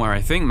fuse somewhere,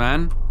 I think,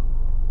 man.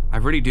 I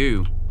really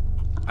do.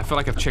 I feel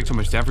like I've checked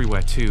almost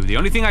everywhere, too. The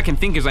only thing I can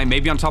think is, like,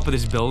 maybe on top of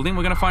this building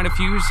we're gonna find a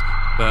fuse.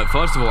 But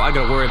first of all, I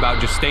gotta worry about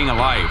just staying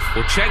alive.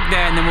 We'll check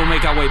there, and then we'll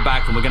make our way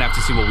back, and we're gonna have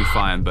to see what we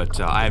find. But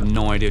I have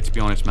no idea, to be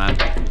honest, man.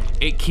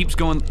 It keeps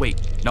going... Wait.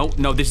 No,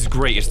 this is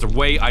great. It's the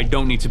way I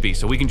don't need to be,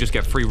 so we can just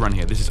get free run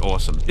here. This is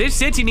awesome. This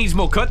city needs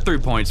more cut-through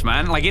points,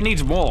 man. Like, it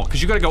needs more,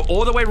 because you gotta go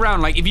all the way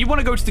around. Like, if you want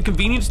to go to the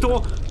convenience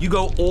store, you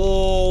go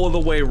all the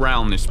way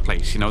around this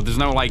place, you know? There's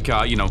no, like,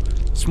 you know...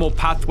 small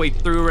pathway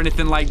through or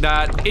anything like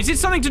that. Is it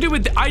something to do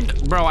with...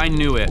 Bro, I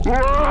knew it.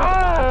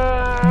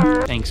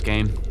 Thanks,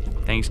 game.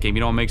 Thanks, game. You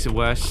know what makes it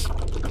worse?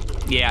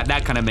 Yeah,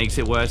 that kind of makes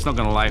it worse. Not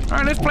gonna lie. All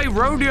right, let's play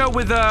rodeo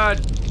with a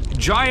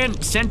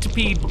giant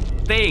centipede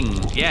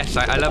thing. Yes,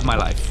 I love my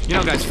life. You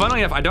know, guys,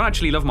 funnily enough, I don't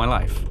actually love my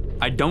life.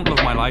 I don't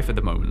love my life at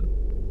the moment.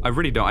 I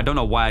really don't. I don't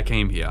know why I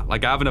came here.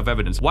 Like, I have enough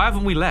evidence. Why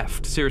haven't we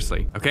left?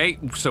 Seriously. Okay,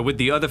 so with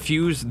the other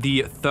fuse,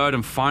 the third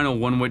and final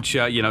one, which,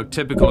 you know,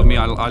 typical of me,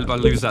 I'll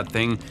lose that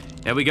thing.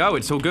 There we go.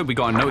 It's all good. We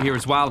got a note here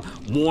as well.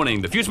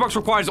 Warning. The fuse box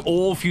requires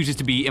all fuses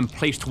to be in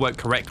place to work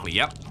correctly.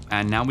 Yep.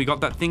 And now we got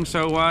that thing.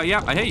 So,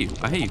 yeah, I hear you.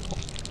 I hear you.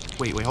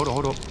 Wait, hold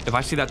on. If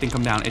I see that thing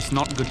come down, it's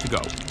not good to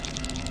go.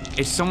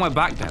 It's somewhere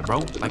back there, bro.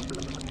 Like,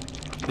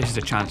 this is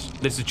a chance.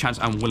 This is a chance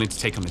I'm willing to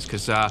take on this,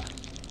 because,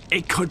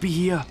 it could be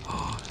here.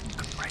 Oh,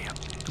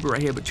 could be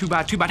right here, but too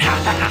bad.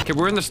 Okay,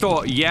 we're in the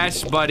store.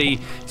 Yes, buddy.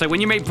 So when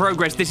you make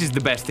progress, this is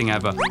the best thing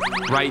ever.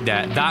 Right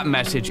there. That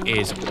message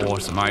is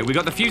awesome. All right, we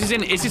got the fuses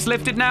in. Is this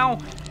lifted now?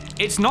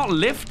 It's not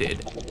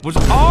lifted.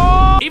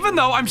 Oh! Even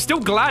though I'm still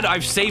glad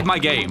I've saved my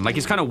game. Like,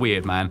 it's kind of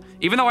weird, man.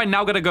 Even though I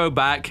now gotta go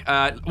back.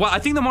 Well, I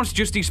think the monster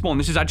just despawned.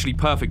 This is actually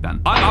perfect,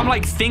 then. I'm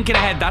like, thinking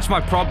ahead. That's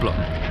my problem.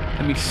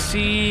 Let me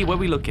see. Where are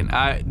we looking?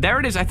 There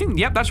it is. I think,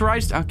 yep, that's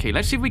right. Okay,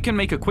 let's see if we can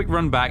make a quick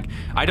run back.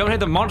 I don't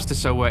hit the monster,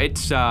 so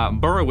it's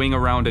burrowing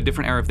around a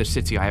different area of the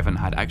city I haven't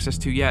had access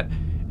to yet.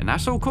 And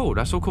that's all cool.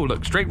 That's all cool.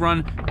 Look, straight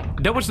run.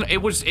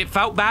 It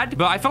felt bad,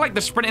 but I feel like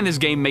the sprint in this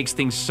game makes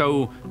things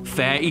so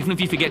fair. Even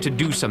if you forget to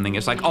do something,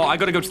 it's like, oh, I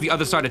gotta go to the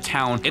other side of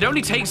town. It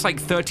only takes like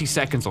 30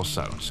 seconds or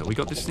so. So we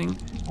got this thing.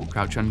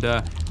 Crouch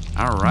under.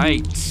 All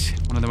right.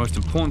 One of the most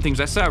important things.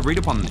 Let's read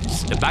upon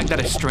this. The bag that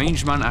a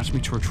strange man asked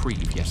me to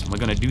retrieve. Yes, and we're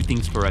gonna do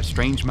things for a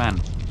strange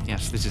man.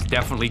 Yes, this is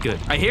definitely good.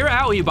 I hear it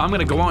out here, but I'm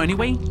gonna go out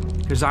anyway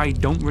because I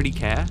don't really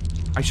care.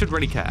 I should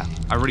really care.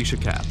 I really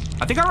should care.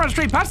 I think I ran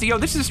straight past it. Yo,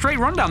 this is a straight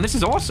rundown. This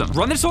is awesome.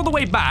 Run this all the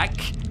way back.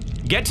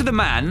 Get to the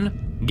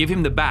man. Give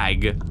him the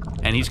bag.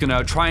 And he's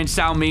gonna try and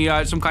sell me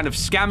some kind of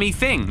scammy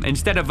thing.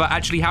 Instead of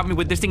actually helping me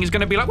with this thing, he's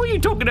gonna be like, what are you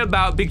talking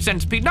about, big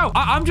centipede? No,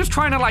 I'm just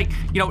trying to, like,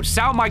 you know,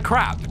 sell my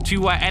crap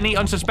to any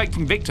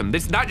unsuspecting victim.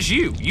 That's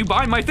you. You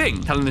buy my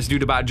thing. Telling this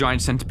dude about a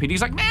giant centipede.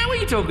 He's like, nah, what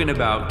are you talking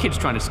about? Kids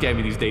trying to scare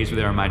me these days with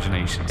their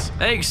imaginations.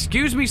 Hey,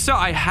 excuse me, sir.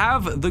 I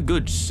have the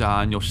goods,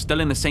 and you're still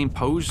in the same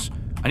pose.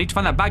 I need to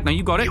find that bag now.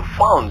 You got it. You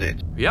found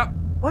it. Yep.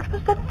 What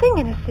was that thing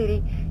in the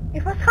city?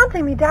 It was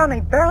hunting me down. I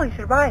barely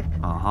survived.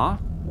 Uh-huh.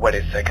 Wait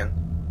a second.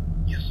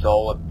 You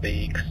saw a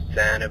big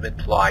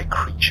Cenobite-like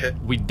creature?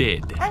 We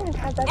did. And it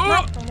has that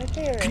mark on its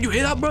ear. Can you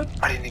hear that, bro?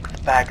 I didn't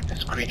expect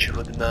this creature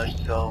would emerge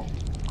so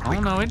quickly. Oh,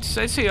 no, it's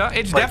here.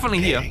 It's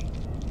definitely here.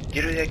 Did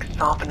you take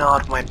something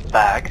out of my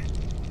bag?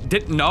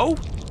 No?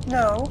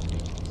 No.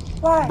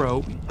 Why?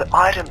 Bro. The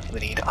items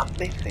we need are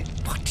missing.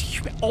 What do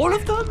you mean? All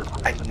of them?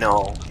 I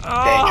know.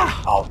 Dangerous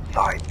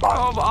outside, but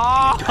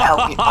you need to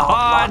help me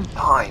out one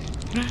time.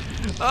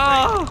 There's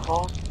a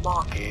closed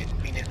market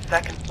in a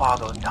second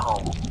part of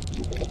town.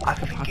 I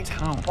think you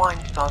can find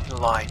something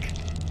like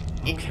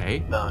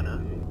incense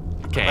burner.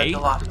 Okay. The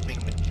last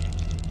pigment.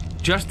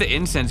 Just the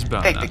incense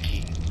burner. Take the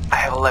key. I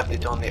have left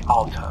it on the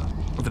altar.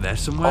 Over there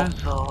somewhere?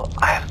 Also,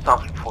 I have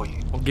something for you.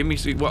 Oh, give me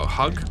what, a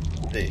hug?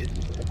 This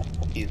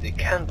is a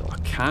candle. A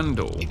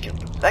candle? It can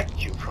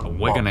protect you from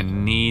we're gonna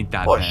need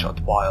that for then. a short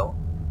while.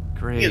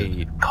 Great. Use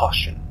with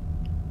caution.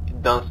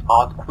 It burns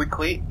out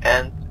quickly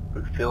and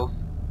refills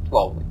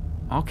slowly.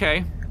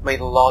 Okay. May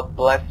the Lord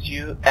bless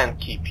you and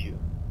keep you.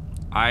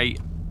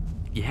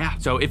 Yeah.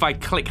 So if I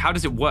click, how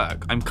does it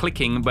work? I'm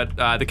clicking, but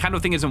the candle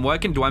thing isn't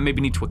working. Do I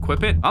maybe need to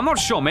equip it? I'm not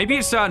sure. Maybe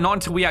it's not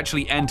until we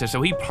actually enter.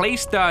 So he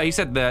placed, he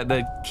said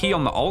the key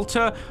on the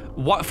altar.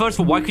 What? First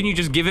of all, why couldn't you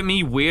just give it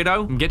me,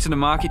 weirdo? And get to the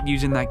market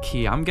using that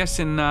key. I'm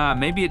guessing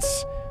maybe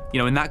it's, you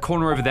know, in that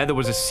corner over there, there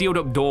was a sealed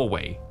up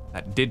doorway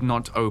that did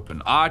not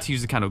open. R to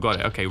use the candle. Got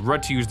it. Okay. R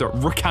to use the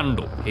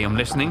candle. Hey, I'm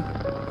listening.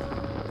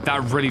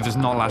 That really does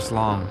not last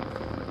long.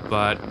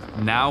 But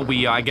now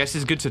we, I guess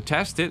it's good to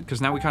test it, because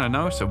now we kind of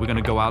know. So we're going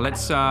to go out.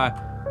 Let's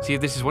see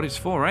if this is what it's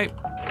for, right?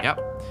 Yep.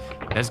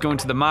 Let's go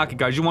into the market,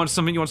 guys. You want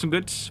something? You want some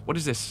goods? What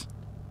is this?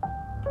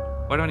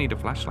 Why do I need a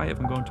flashlight if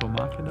I'm going to a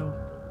market, though?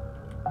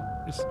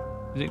 Is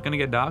it going to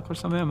get dark or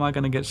something? Am I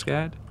going to get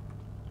scared?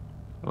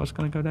 What's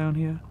going to go down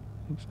here?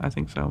 I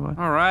think so.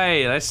 All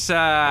right, let's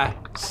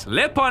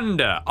slip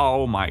under.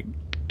 Oh, my...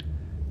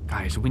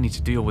 Guys, we need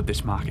to deal with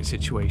this market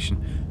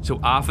situation. So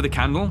R for the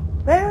candle.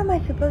 Where am I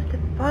supposed to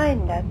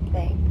find that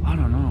thing? I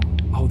don't know.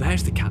 Oh,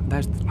 there's the candle.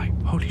 There's the light.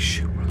 Holy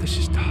shit, bro. This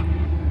is dark.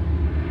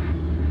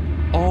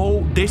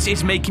 Oh, this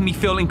is making me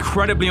feel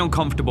incredibly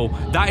uncomfortable.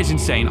 That is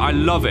insane. I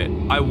love it.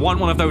 I want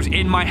one of those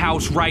in my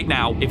house right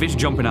now. If it's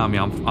jumping at me,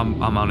 I'm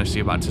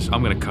honestly about to...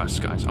 I'm gonna cuss,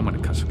 guys. I'm gonna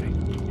cuss, okay?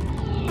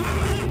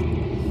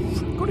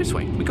 Go this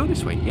way. We go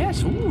this way.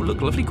 Yes. Ooh,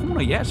 look, lovely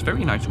corner. Yes,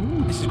 very nice.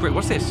 Ooh, this is great.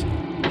 What's this?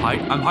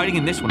 I'm hiding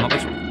in this one, not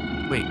this one.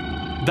 Wait,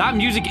 that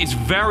music is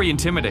very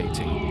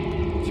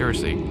intimidating.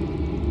 Seriously.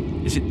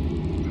 Is it...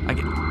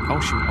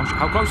 Oh shoot,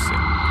 how close is it?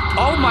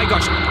 Oh my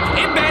gosh,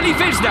 it barely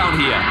fits down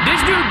here.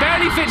 This dude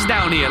barely fits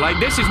down here. Like,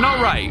 this is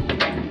not right.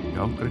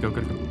 Gotta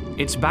go.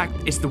 It's back,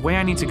 it's the way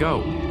I need to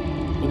go.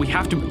 But we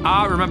have to,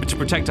 remember to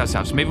protect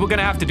ourselves. Maybe we're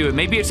gonna have to do it.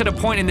 Maybe it's at a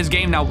point in this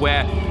game now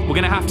where we're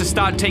gonna have to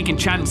start taking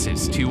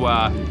chances to,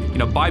 you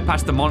know,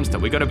 bypass the monster.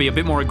 We gotta be a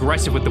bit more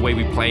aggressive with the way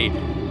we play.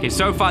 Okay,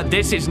 so far,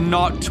 this is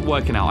not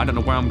working out. I don't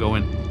know where I'm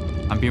going.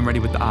 I'm being ready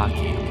with the R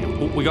key. Okay.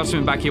 Oh, we got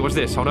something back here. What's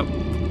this? Hold up.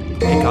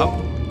 Pick up.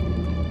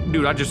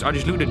 Dude, I just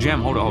looted a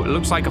gem. Hold on. It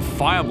looks like a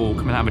fireball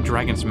coming out of a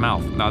dragon's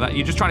mouth. Now that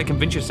you're just trying to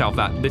convince yourself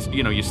that this,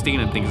 you know, you're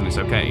stealing things and it's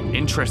okay.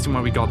 Interesting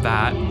where we got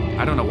that.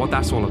 I don't know what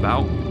that's all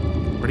about.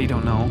 Really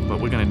don't know, but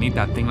we're gonna need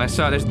that thing. Let's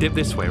dip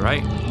this way,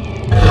 right?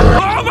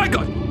 Oh my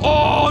god!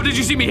 Oh, did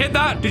you see me hit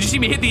that? Did you see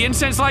me hit the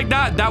incense like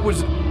that? That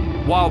was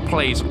wild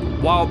plays.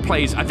 Wild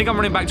plays. I think I'm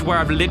running back to where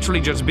I've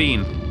literally just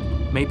been.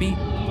 Maybe?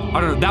 I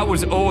don't know. That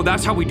was, oh,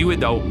 that's how we do it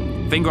though.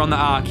 Finger on the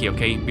arc,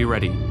 okay? Be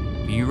ready.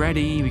 Be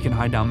ready. We can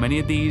hide down many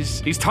of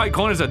these tight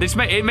corners though.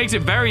 It makes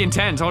it very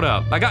intense. Hold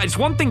up. Like, it's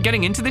one thing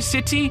getting into this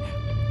city.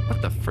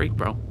 What the freak,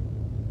 bro?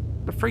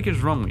 What the freak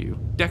is wrong with you?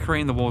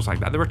 Decorating the walls like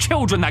that. There are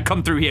children that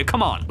come through here.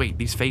 Come on. Wait,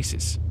 these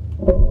faces.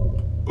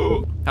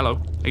 Oh. Hello.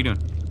 How you doing?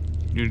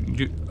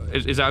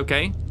 Is that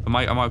okay? Am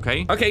I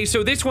okay? Okay,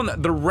 so this one,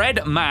 the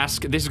red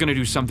mask, this is gonna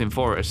do something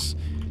for us.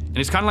 And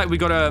it's kind of like we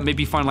gotta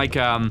maybe find like,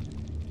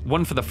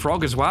 one for the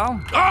frog as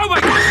well. Oh my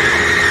god!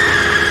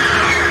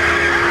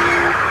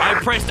 I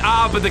pressed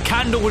R, but the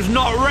candle was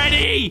not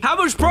ready! How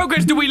much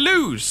progress do we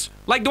lose?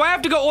 Like, do I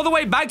have to go all the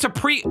way back to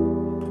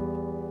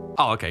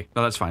Oh, okay.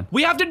 No, that's fine.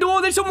 We have to do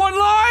all this in one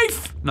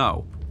life!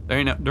 No. There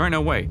ain't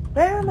no way.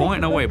 Boy,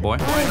 ain't no way, boy.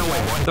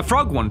 The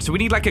frog one, so we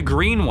need like a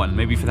green one,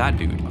 maybe for that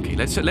dude. Okay,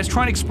 let's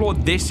try and explore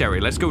this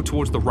area. Let's go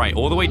towards the right,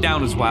 all the way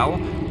down as well.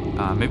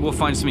 Maybe we'll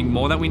find something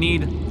more that we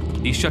need.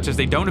 These shutters,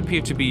 they don't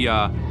appear to be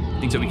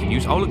things that we can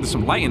use. Oh, look, there's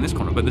some light in this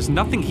corner, but there's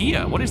nothing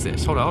here. What is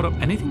this? Hold up.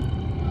 Anything?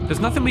 There's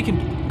nothing we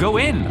can go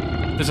in.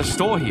 There's a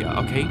store here,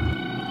 okay.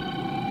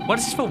 What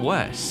is this for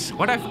worse?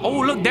 Oh,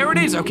 look, there it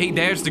is. Okay,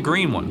 there's the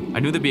green one. I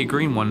knew there'd be a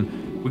green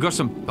one. We got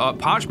some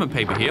parchment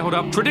paper here. Hold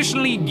up.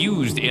 Traditionally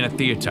used in a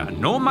theater,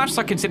 no masks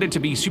are considered to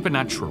be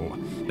supernatural.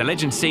 The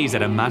legend says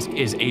that a mask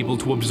is able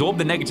to absorb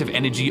the negative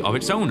energy of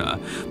its owner.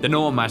 The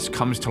normal mask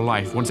comes to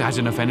life once it has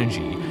enough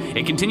energy.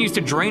 It continues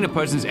to drain a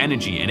person's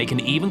energy, and it can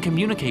even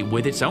communicate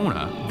with its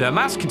owner. The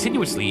mask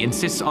continuously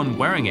insists on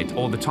wearing it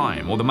all the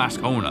time, or the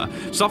mask owner,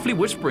 softly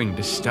whispering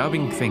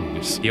disturbing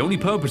things. The only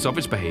purpose of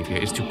its behavior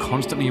is to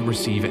constantly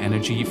receive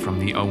energy from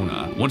the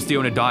owner. Once the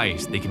owner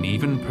dies, they can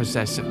even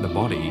possess the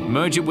body,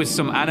 merge it with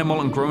some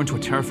animal and grow into a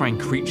terrifying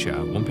creature.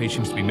 One page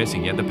seems to be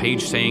missing, yet the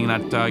page saying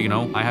that, you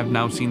know, I have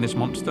now seen this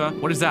monster.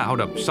 What is that?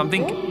 Hold up.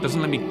 Something doesn't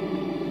let me...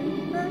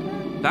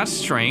 That's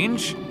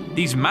strange.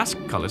 These mask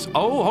colors.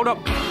 Oh, hold up.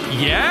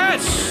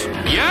 Yes!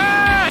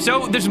 Yes!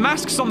 So there's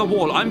masks on the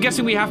wall. I'm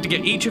guessing we have to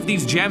get each of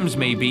these gems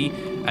maybe,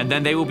 and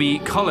then they will be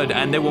colored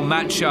and they will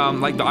match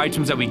like the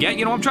items that we get.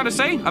 You know what I'm trying to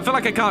say? I feel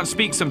like I can't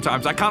speak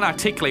sometimes. I can't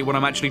articulate what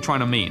I'm actually trying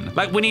to mean.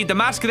 Like, we need the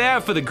mask there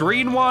for the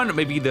green one,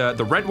 maybe the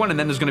red one, and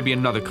then there's going to be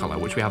another color,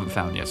 which we haven't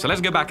found yet. So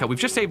let's go back up. We've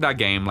just saved our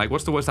game. Like,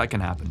 what's the worst that can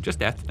happen? Just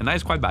death. And that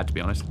is quite bad, to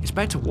be honest. It's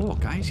better to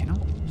walk, guys, you know?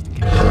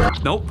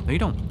 Nope. No, you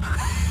don't.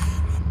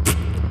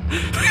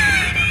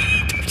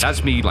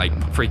 That's me, like,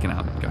 freaking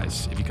out,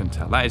 guys, if you couldn't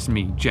tell. That is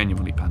me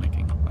genuinely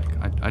panicking.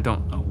 Like, I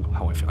don't know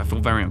how I feel. I feel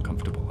very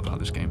uncomfortable about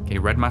this game. Okay,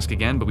 red mask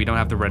again, but we don't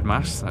have the red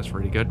mask. That's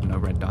really good. No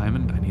red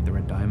diamond. I need the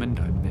red diamond.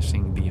 I'm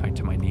missing the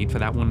item I need for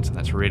that one, so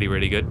that's really,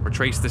 really good.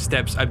 Retrace the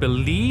steps. I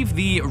believe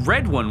the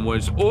red one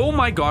was... Oh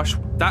my gosh,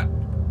 that...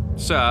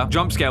 Sir,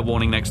 jump scare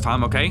warning next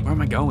time, okay? Where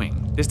am I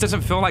going? This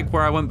doesn't feel like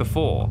where I went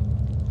before.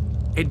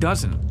 It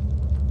doesn't.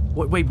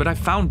 Wait, but I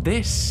found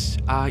this.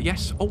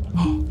 Yes. Oh,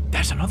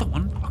 there's another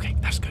one. Okay,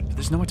 that's good. But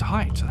there's nowhere to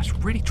hide, so that's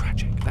really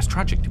tragic. That's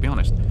tragic, to be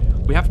honest.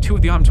 We have 2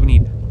 of the items we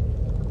need.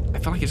 I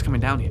feel like it's coming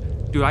down here.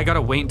 Dude, I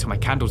gotta wait until my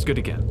candle's good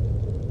again.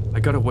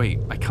 I gotta wait.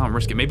 I can't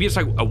risk it. Maybe it's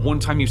like a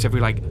one-time use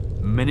every, like,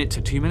 minute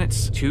to 2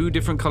 minutes. 2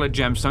 different colored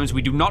gemstones.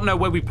 We do not know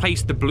where we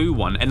placed the blue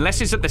one.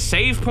 Unless it's at the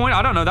save point.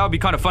 I don't know. That would be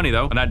kind of funny,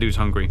 though. And that dude's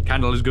hungry.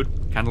 Candle is good.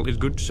 Candle is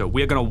good. So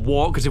we are gonna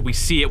walk, because if we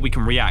see it, we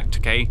can react,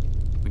 okay?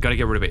 We gotta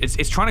get rid of it.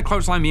 It's trying to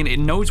clothesline me, and it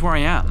knows where I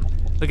am.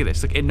 Look at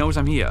this. Look, it knows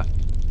I'm here.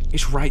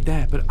 It's right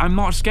there, but I'm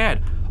not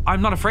scared.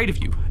 I'm not afraid of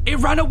you. It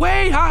ran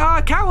away!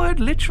 Haha, coward!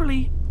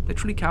 Literally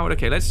coward.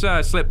 Okay, let's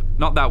slip.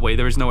 Not that way.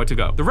 There is nowhere to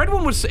go. The red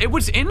one was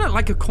in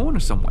like a corner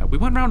somewhere. We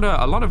went around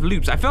a lot of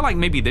loops. I feel like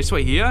maybe this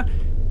way here.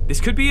 This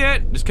could be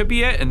it. This could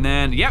be it. And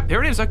then, yep,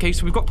 here it is. Okay,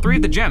 so we've got 3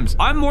 of the gems.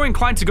 I'm more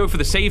inclined to go for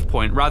the save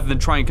point rather than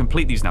try and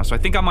complete these now. So I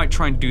think I might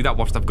try and do that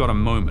whilst I've got a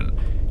moment.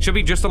 Should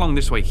be just along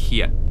this way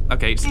here.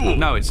 Okay,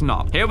 no, it's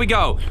not. Here we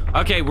go.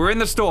 Okay, we're in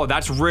the store.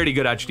 That's really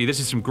good, actually. This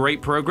is some great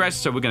progress,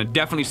 so we're gonna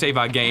definitely save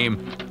our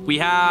game. We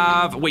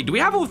have... Wait, do we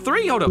have all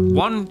 3? Hold up.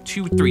 1,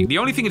 2, 3. The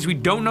only thing is we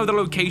don't know the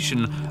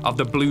location of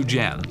the blue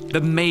gem.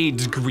 The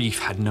maid's grief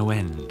had no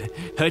end.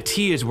 Her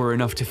tears were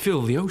enough to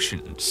fill the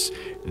oceans.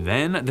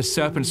 Then the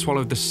serpent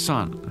swallowed the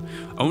sun.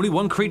 Only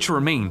one creature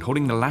remained,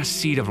 holding the last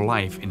seed of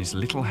life in his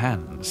little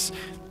hands.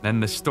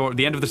 Then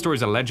the end of the story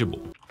is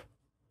illegible.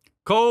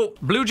 Cool.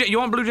 Blue gem. You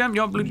want blue gem?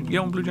 You want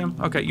blue gem?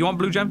 Okay, you want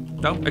blue gem?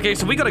 No? Okay,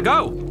 so we gotta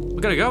go. We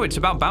gotta go. It's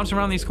about bouncing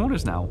around these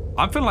corners now.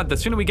 I'm feeling like the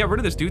sooner we get rid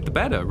of this dude, the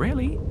better.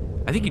 Really?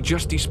 I think he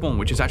just despawned,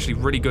 which is actually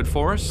really good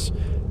for us.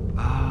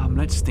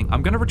 Let's think.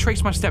 I'm gonna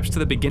retrace my steps to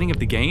the beginning of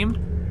the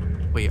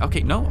game. Wait, okay,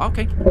 no,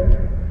 okay.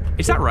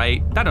 Is that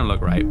right? That don't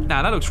look right.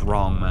 Nah, that looks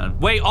wrong, man.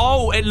 Wait,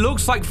 oh, it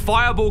looks like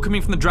fireball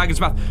coming from the dragon's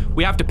mouth.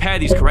 We have to pair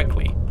these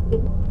correctly.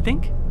 I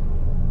think.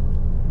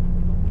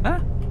 Huh?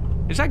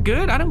 Is that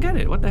good? I don't get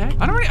it. What the heck?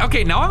 I don't really...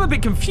 Okay, now I'm a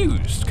bit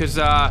confused, because,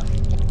 oh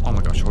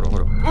my gosh, hold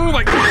on. Oh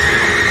my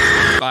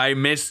god! I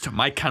missed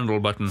my candle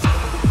button.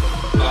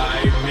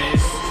 I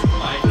missed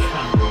my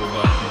candle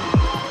button.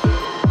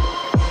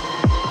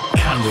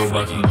 Candle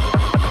button.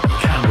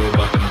 Candle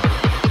button.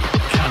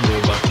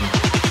 Candle button.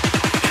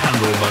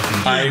 Candle button.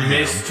 I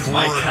missed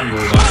my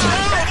candle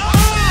button.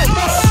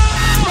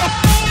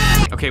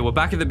 Okay, we're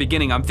back at the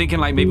beginning. I'm thinking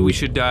like maybe we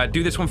should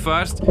do this one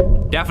first.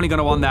 Definitely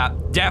gonna want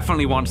that.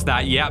 Definitely wants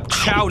that. Yep,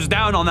 chows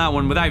down on that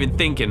one without even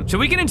thinking. So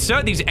we can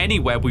insert these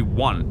anywhere we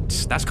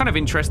want. That's kind of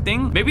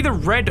interesting. Maybe the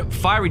red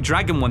fiery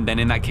dragon one then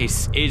in that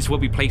case is where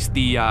we place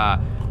the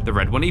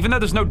red one. Even though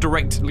there's no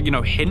direct, you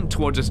know, hint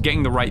towards us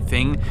getting the right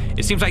thing,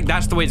 it seems like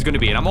that's the way it's gonna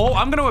be. And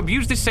I'm gonna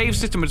abuse this save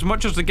system as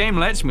much as the game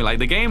lets me. Like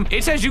the game,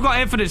 it says you got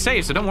infinite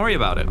saves, so don't worry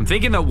about it. I'm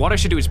thinking that what I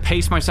should do is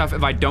pace myself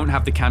if I don't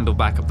have the candle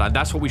backup.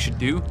 That's what we should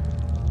do.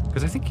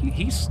 Because I think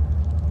he's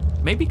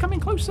maybe coming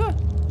closer.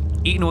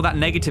 Eating all that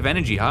negative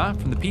energy, huh?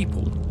 From the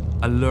people.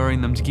 Alluring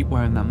them to keep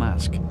wearing that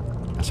mask.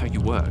 That's how you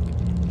work.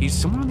 He's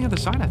somewhere on the other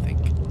side, I think.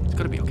 It's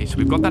gotta be. Okay, so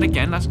we've got that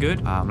again. That's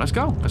good. Let's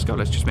go. Let's go.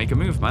 Let's just make a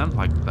move, man.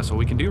 Like, that's all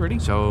we can do, really.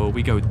 So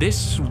we go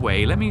this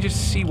way. Let me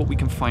just see what we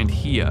can find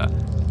here.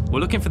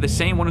 We're looking for the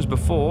same one as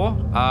before.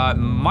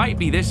 Might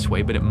be this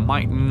way, but it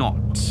might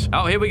not.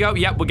 Oh, here we go.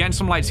 Yep, we're getting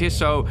some lights here.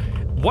 So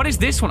what is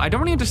this one? I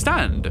don't really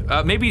understand.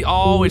 Maybe,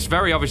 oh, it's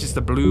very obvious it's the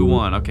blue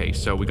one. Okay,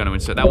 so we're gonna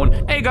insert that one.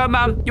 There you go,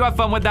 man. You have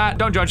fun with that.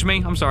 Don't judge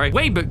me. I'm sorry.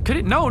 Wait, but could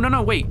it? No,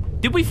 wait.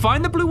 Did we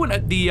find the blue one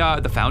at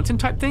the fountain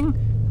type thing?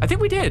 I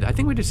think we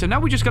did. So now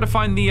we just gotta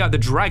find the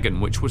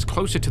dragon, which was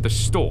closer to the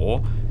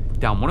store,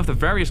 down one of the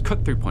various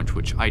cut-through points,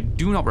 which I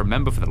do not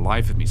remember for the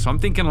life of me. So I'm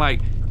thinking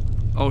like,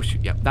 oh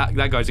shoot, yeah, that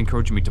guy's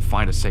encouraging me to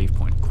find a save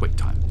point quick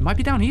time. It might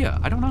be down here.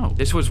 I don't know.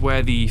 This was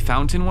where the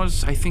fountain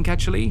was, I think,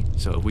 actually.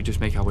 So if we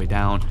just make our way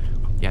down,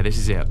 yeah, this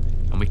is it.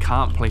 And we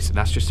can't place it.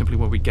 That's just simply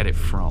where we get it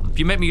from. If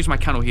you make me use my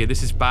candle here,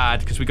 this is bad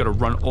because we got to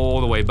run all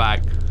the way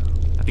back.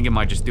 I think it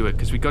might just do it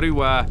because we got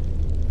to,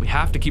 we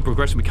have to keep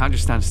progressing. We can't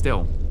just stand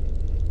still.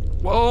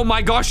 Oh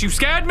my gosh, you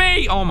scared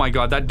me! Oh my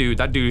god, that dude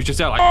is just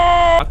out like,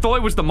 I thought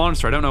it was the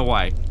monster. I don't know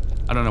why.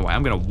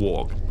 I'm gonna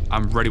walk.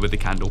 I'm ready with the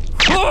candle.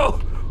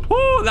 Oh!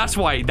 Oh, that's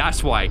why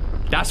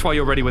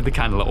you're ready with the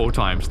candle at all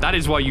times. That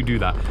is why you do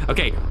that.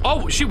 Okay.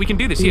 Oh, shoot, we can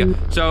do this here.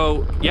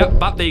 So, yep,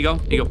 there you go.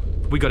 There you go.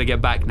 We gotta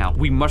get back now.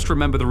 We must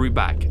remember the route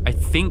back. I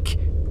think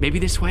maybe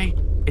this way.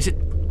 Is it?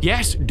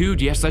 Yes,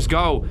 dude, yes, let's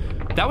go.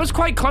 That was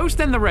quite close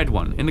then, the red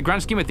one, in the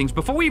grand scheme of things.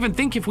 Before we even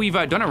think if we've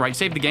done it right,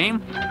 save the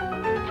game.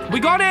 We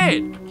got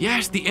it!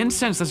 Yes, the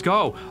incense, let's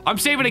go. I'm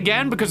saving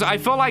again because I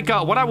feel like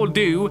what I will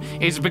do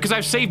is, because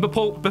I've saved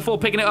before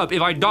picking it up,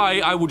 if I die,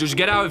 I will just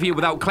get out of here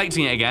without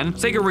collecting it again.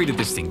 Take a read of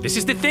this thing. This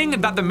is the thing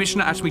that the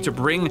missioner asked me to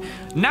bring.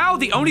 Now,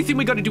 the only thing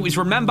we gotta do is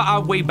remember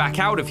our way back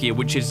out of here,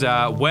 which is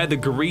where the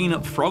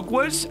green frog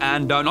was.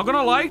 And not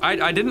gonna lie,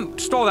 I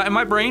didn't store that in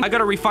my brain. I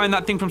gotta refine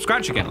that thing from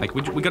scratch again. Like,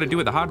 we gotta do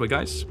it the hard way,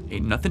 guys.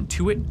 Ain't nothing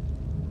to it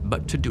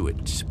but to do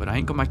it. But I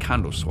ain't got my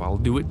candle, so I'll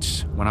do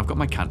it when I've got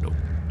my candle.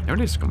 There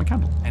it is, got my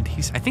candle. And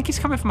I think he's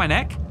coming for my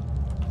neck,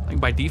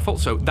 like by default.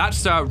 So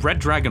that's Red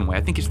Dragon Way.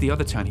 I think it's the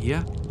other turn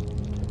here.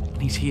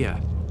 And he's here.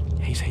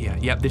 He's here.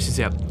 Yep, this is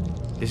it.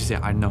 This is it,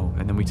 I know.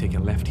 And then we take a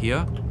left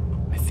here.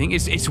 I think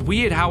it's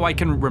weird how I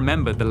can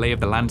remember the lay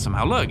of the land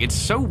somehow. Look, it's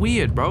so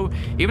weird, bro.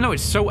 Even though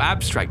it's so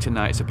abstract in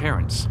its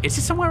appearance. Is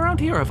it somewhere around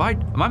here?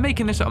 Am I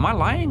making this up? Am I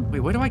lying? Wait,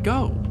 where do I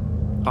go?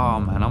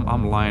 Oh man,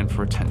 I'm lying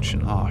for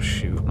attention. Oh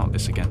shoot, not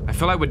this again. I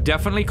feel like we're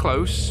definitely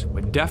close.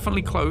 We're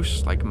definitely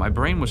close. Like my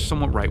brain was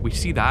somewhat right. We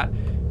see that.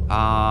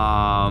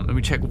 Let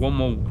me check one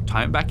more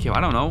time back here.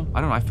 I don't know.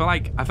 I feel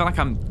like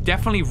I'm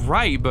definitely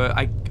right, but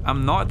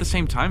I'm not at the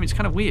same time. It's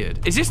kind of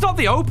weird. Is this not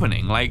the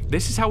opening? Like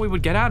this is how we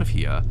would get out of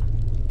here.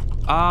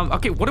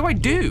 Okay, what do I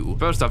do?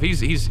 First off,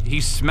 he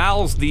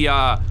smells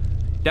the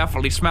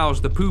definitely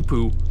smells the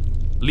poo-poo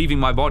leaving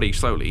my body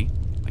slowly.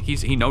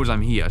 He knows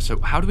I'm here,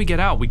 so how do we get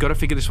out? We gotta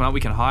figure this one out.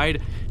 We can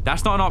hide.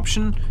 That's not an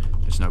option.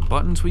 There's no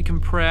buttons we can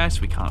press.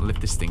 We can't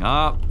lift this thing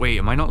up. Wait,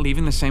 am I not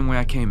leaving the same way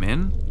I came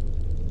in?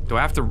 Do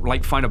I have to,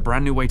 like, find a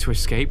brand new way to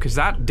escape? Because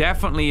that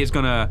definitely is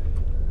gonna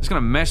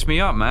mess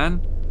me up,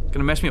 man. It's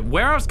gonna mess me up.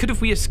 Where else could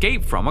we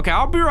escape from? Okay,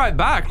 I'll be right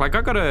back. Like,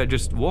 I gotta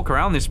just walk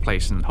around this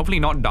place and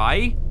hopefully not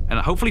die. And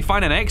hopefully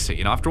find an exit,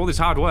 you know, after all this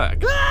hard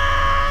work.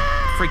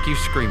 Freak you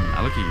screaming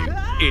now. Look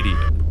at you,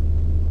 idiot.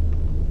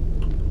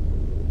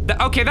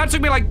 Okay, that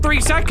took me like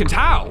 3 seconds.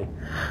 How?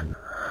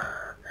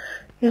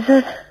 Is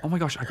it? Oh my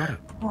gosh, I got it.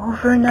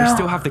 Over now. I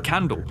still have the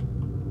candle.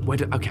 Where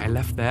did? Okay, I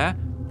left there.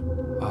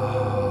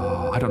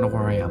 I don't know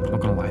where I am. I'm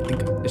not gonna lie. I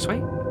think this way.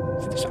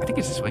 Is it this way? I think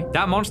it's this way.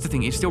 That monster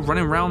thing is still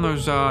running around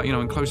those, you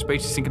know, enclosed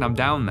spaces, thinking I'm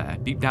down there,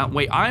 deep down.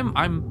 Wait,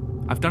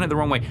 I've done it the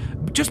wrong way.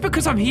 Just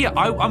because I'm here,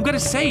 I'm gonna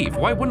save.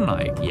 Why wouldn't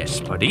I? Yes,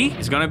 buddy.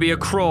 It's gonna be a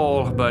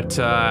crawl, but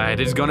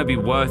it is gonna be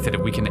worth it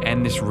if we can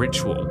end this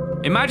ritual.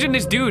 Imagine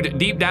this dude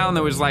deep down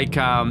that was like,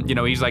 you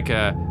know, he's like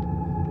a,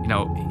 you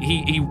know,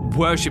 he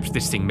worships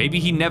this thing. Maybe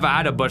he never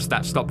had a bus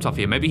that stopped off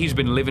here. Maybe he's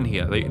been living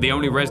here, the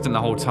only resident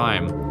the whole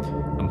time.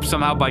 And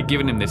somehow by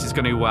giving him this, it's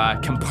going to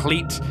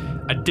complete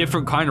a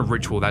different kind of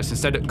ritual that's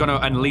instead going to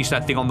unleash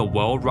that thing on the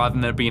world rather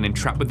than being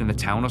entrapped within the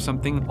town or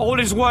something. All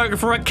this work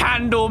for a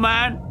candle,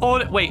 man.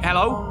 Wait,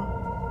 hello?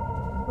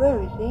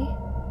 Where is he?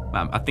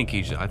 I think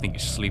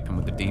he's sleeping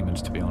with the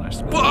demons, to be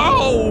honest.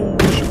 Whoa!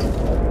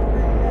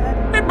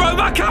 It broke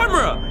my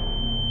camera!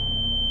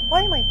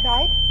 Why am I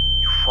tied?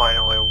 You're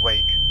finally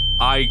awake.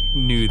 I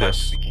knew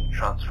this. Begin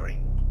transferring.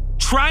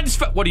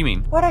 Transfer? What do you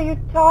mean? What are you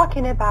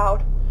talking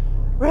about?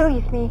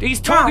 Release me. He's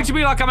talking to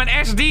me like I'm an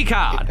SD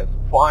card. It has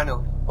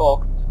finally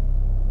spoken.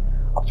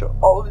 After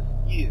all these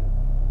years,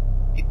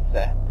 it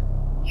said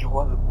you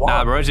are the one.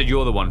 Nah, bro, I said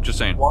you're the one. Just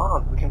saying.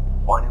 One who can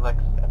finally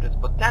accept its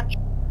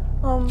potential.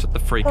 Shut the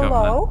freak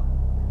hello?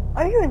 up,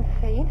 man. Are you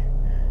insane?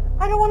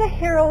 I don't want to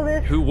hear all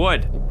this. Who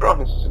would? He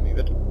promised to me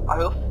that I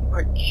will see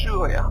my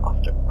Julia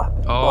after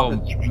Oh,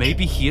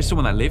 maybe he is the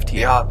one that lived The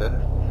here. others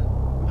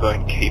were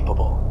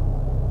incapable.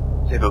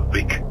 They were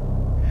weak.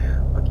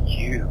 But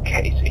you,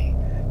 Casey,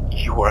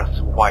 you were a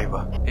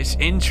survivor. It's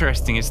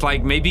interesting. It's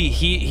like maybe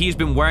he's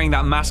been wearing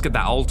that mask at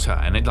that altar,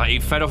 and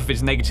it fed off of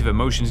his negative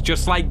emotions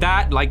just like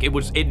that. Like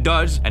it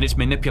does, and it's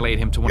manipulated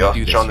him to want to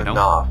do this. You're You know?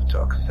 strong enough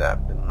to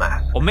accept the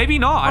mask. Or maybe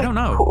not. I don't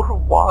know. My poor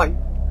wife.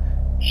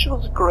 She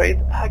was a great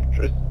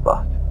actress,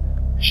 but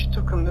she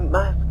took on the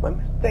mask by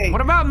mistake.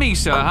 What about me,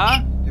 sir? Huh?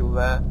 She's still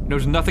there.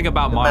 Knows nothing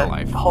about my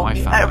life, my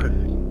family.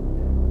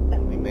 Everything.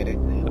 And we made it.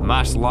 The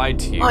mask lied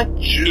to you. My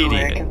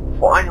Julia Idiot. can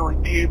finally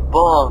be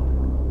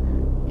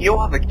reborn. You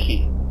are the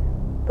key.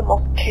 The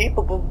most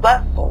capable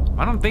vessel.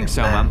 I don't think The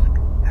so, mask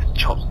man. has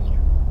chosen you.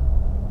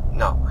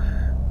 No.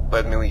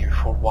 Let me leave you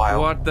for a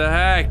while. What the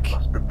heck?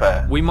 Must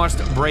prepare. We must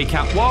break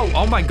out. Whoa!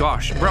 Oh my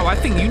gosh, bro! I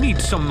think you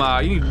need some.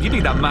 You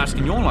need that mask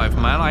in your life,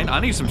 man. I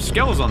need some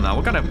skills on that.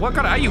 What kind of?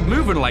 How are you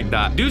moving like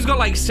that? Dude's got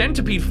like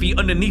centipede feet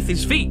underneath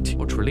his feet.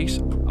 Watch release.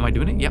 Am I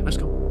doing it? Yep. Let's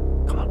go.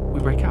 Come on, we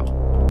break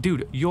out.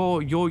 Dude, you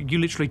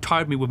literally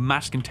tied me with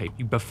masking tape.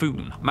 You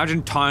buffoon.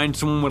 Imagine tying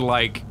someone with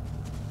like,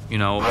 you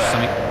know,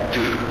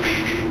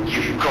 something.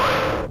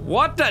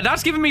 What the?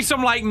 That's giving me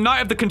some like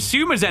Night of the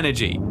Consumers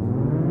energy.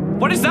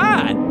 What is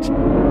that?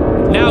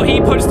 Now he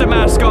puts the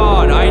mask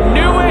on. I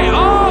knew it.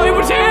 Oh, it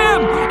was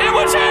him. It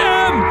was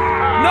him.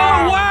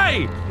 No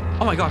way.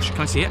 Oh my gosh,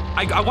 can I see it?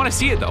 I want to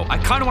see it though. I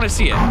kind of want to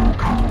see it.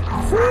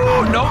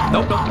 Ooh,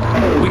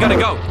 no. We gotta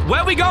go.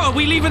 Where we go? Are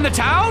we leaving the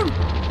town?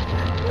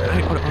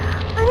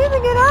 I need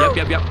to get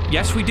out. Yep.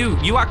 Yes, we do.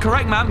 You are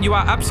correct, ma'am. You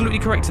are absolutely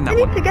correct in that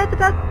one. I need to get to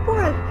that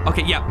forest.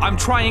 Okay, yeah, I'm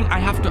trying. I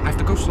have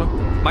to go slow.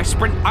 My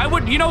sprint.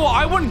 You know what?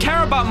 I wouldn't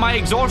care about my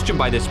exhaustion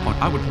by this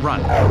point. I would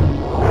run.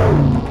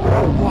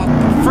 What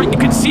the freak? You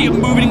can see it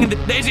moving in the.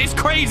 It's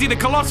crazy. The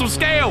colossal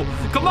scale.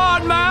 Come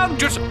on, ma'am.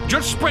 Just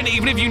sprint,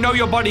 even if you know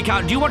your body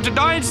count. Do you want to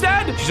die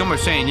instead? She's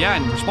almost saying yeah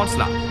in response to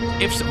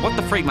that. If so, what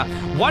the freak, man?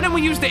 Why don't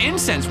we use the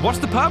incense? What's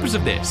the purpose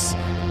of this?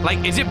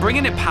 Like, is it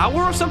bringing it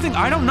power or something?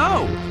 I don't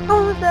know.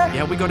 Oh, was that?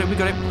 Yeah, we got it.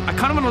 I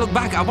kind of want to look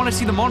back. I want to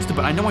see the monster,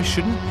 but I know I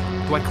shouldn't.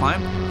 Do I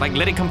climb? Like,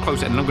 let it come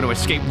closer, and then I'm going to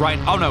escape right.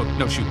 Oh, no,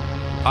 shoot.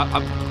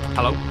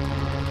 Hello?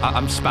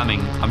 I'm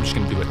spamming. I'm just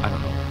going to do it. I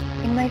don't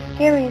know. In my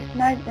scariest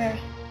nightmares,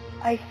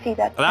 I see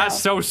that That's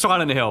sound, so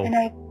Silent Hill. and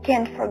I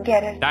can't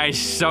forget it. That is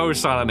so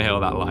Silent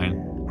Hill, that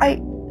line. I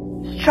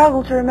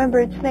struggle to remember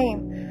its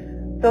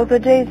name, though the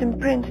day is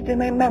imprinted in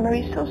my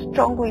memory so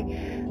strongly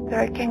that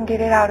I can't get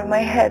it out of my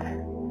head.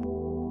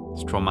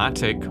 It's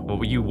traumatic.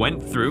 What you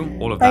went through,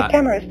 all of My that.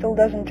 camera still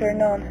doesn't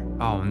turn on.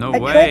 Oh, no I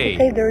tried to way.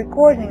 save the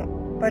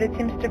recording, but it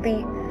seems to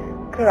be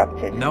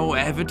corrupted. No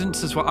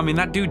evidence as well. I mean,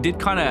 that dude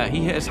did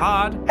he hit us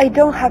hard. I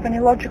don't have any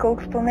logical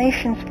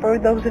explanations for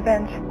those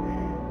events.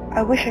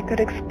 I wish I could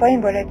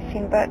explain what I'd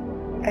seen, but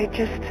I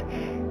just...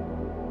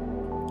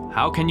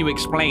 How can you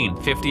explain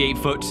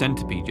 58-foot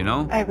centipede, you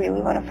know? I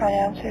really want to find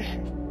answers.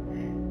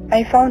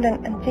 I found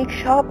an antique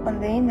shop on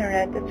the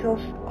internet that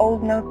sells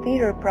old no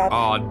theater props.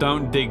 Oh,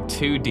 don't dig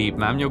too deep,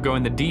 ma'am. You'll go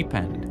in the deep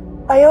end.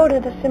 I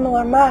ordered a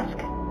similar mask.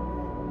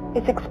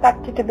 It's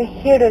expected to be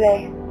here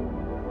today.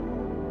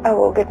 I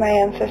will get my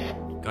answers.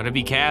 Gotta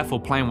be careful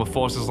playing with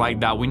forces like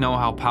that. We know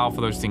how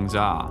powerful those things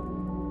are.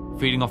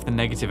 Feeding off the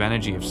negative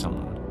energy of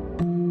someone.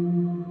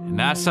 And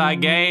that's our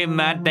game,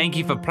 man. Thank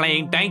you for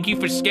playing. Thank you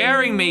for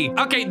scaring me.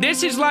 Okay,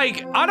 this is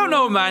like, I don't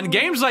know, man.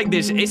 Games like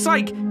this, it's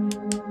like,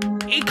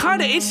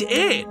 it's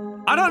it.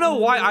 I don't know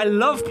why I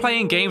love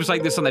playing games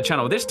like this on the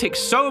channel. This ticks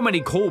so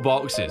many cool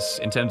boxes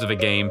in terms of a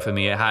game for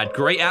me. It had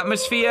great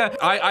atmosphere.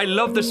 I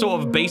love the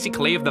sort of basic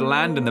lay of the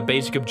land and the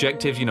basic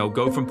objectives, you know,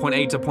 go from point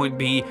A to point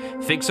B,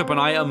 fix up an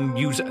item,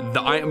 use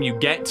the item you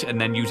get, and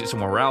then use it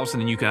somewhere else,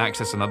 and then you can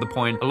access another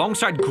point.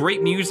 Alongside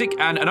great music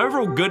and an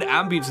overall good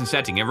ambience and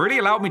setting, it really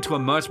allowed me to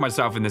immerse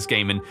myself in this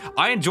game, and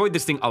I enjoyed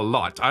this thing a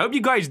lot. I hope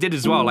you guys did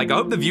as well. Like, I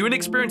hope the viewing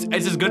experience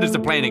is as good as the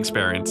playing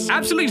experience.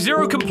 Absolutely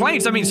zero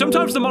complaints. I mean,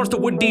 sometimes the monster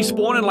would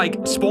despawn and, like,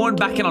 spawned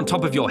back in on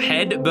top of your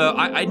head, but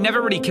it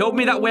never really killed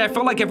me that way. I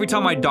felt like every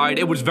time I died,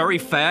 it was very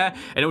fair,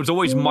 and it was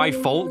always my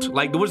fault.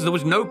 Like, there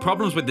was no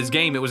problems with this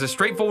game. It was a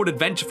straightforward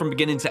adventure from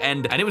beginning to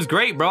end, and it was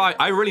great, bro.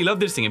 I really love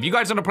this thing. If you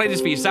guys want to play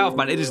this for yourself,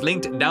 man, it is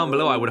linked down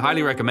below. I would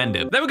highly recommend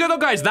it. There we go, though,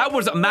 guys. That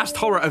was Masked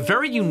Horror, a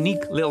very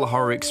unique little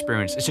horror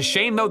experience. It's a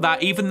shame, though,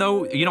 that even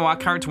though, you know, our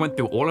character went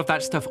through all of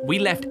that stuff, we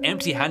left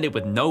empty-handed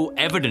with no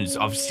evidence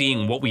of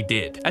seeing what we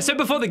did. I said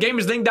before, the game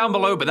is linked down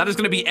below, but that is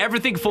going to be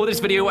everything for this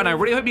video, and I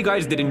really hope you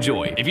guys did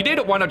enjoy. If you did,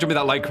 why not drop me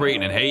that like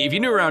rating? And hey, if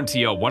you're new around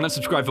here, why not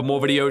subscribe for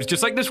more videos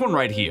just like this one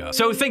right here?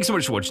 So thanks so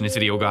much for watching this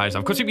video, guys.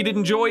 Of course, if you did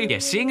enjoy, yeah,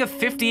 seeing a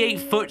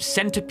 58-foot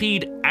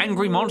centipede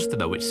angry monster,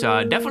 though, it's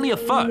definitely a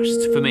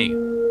first for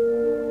me.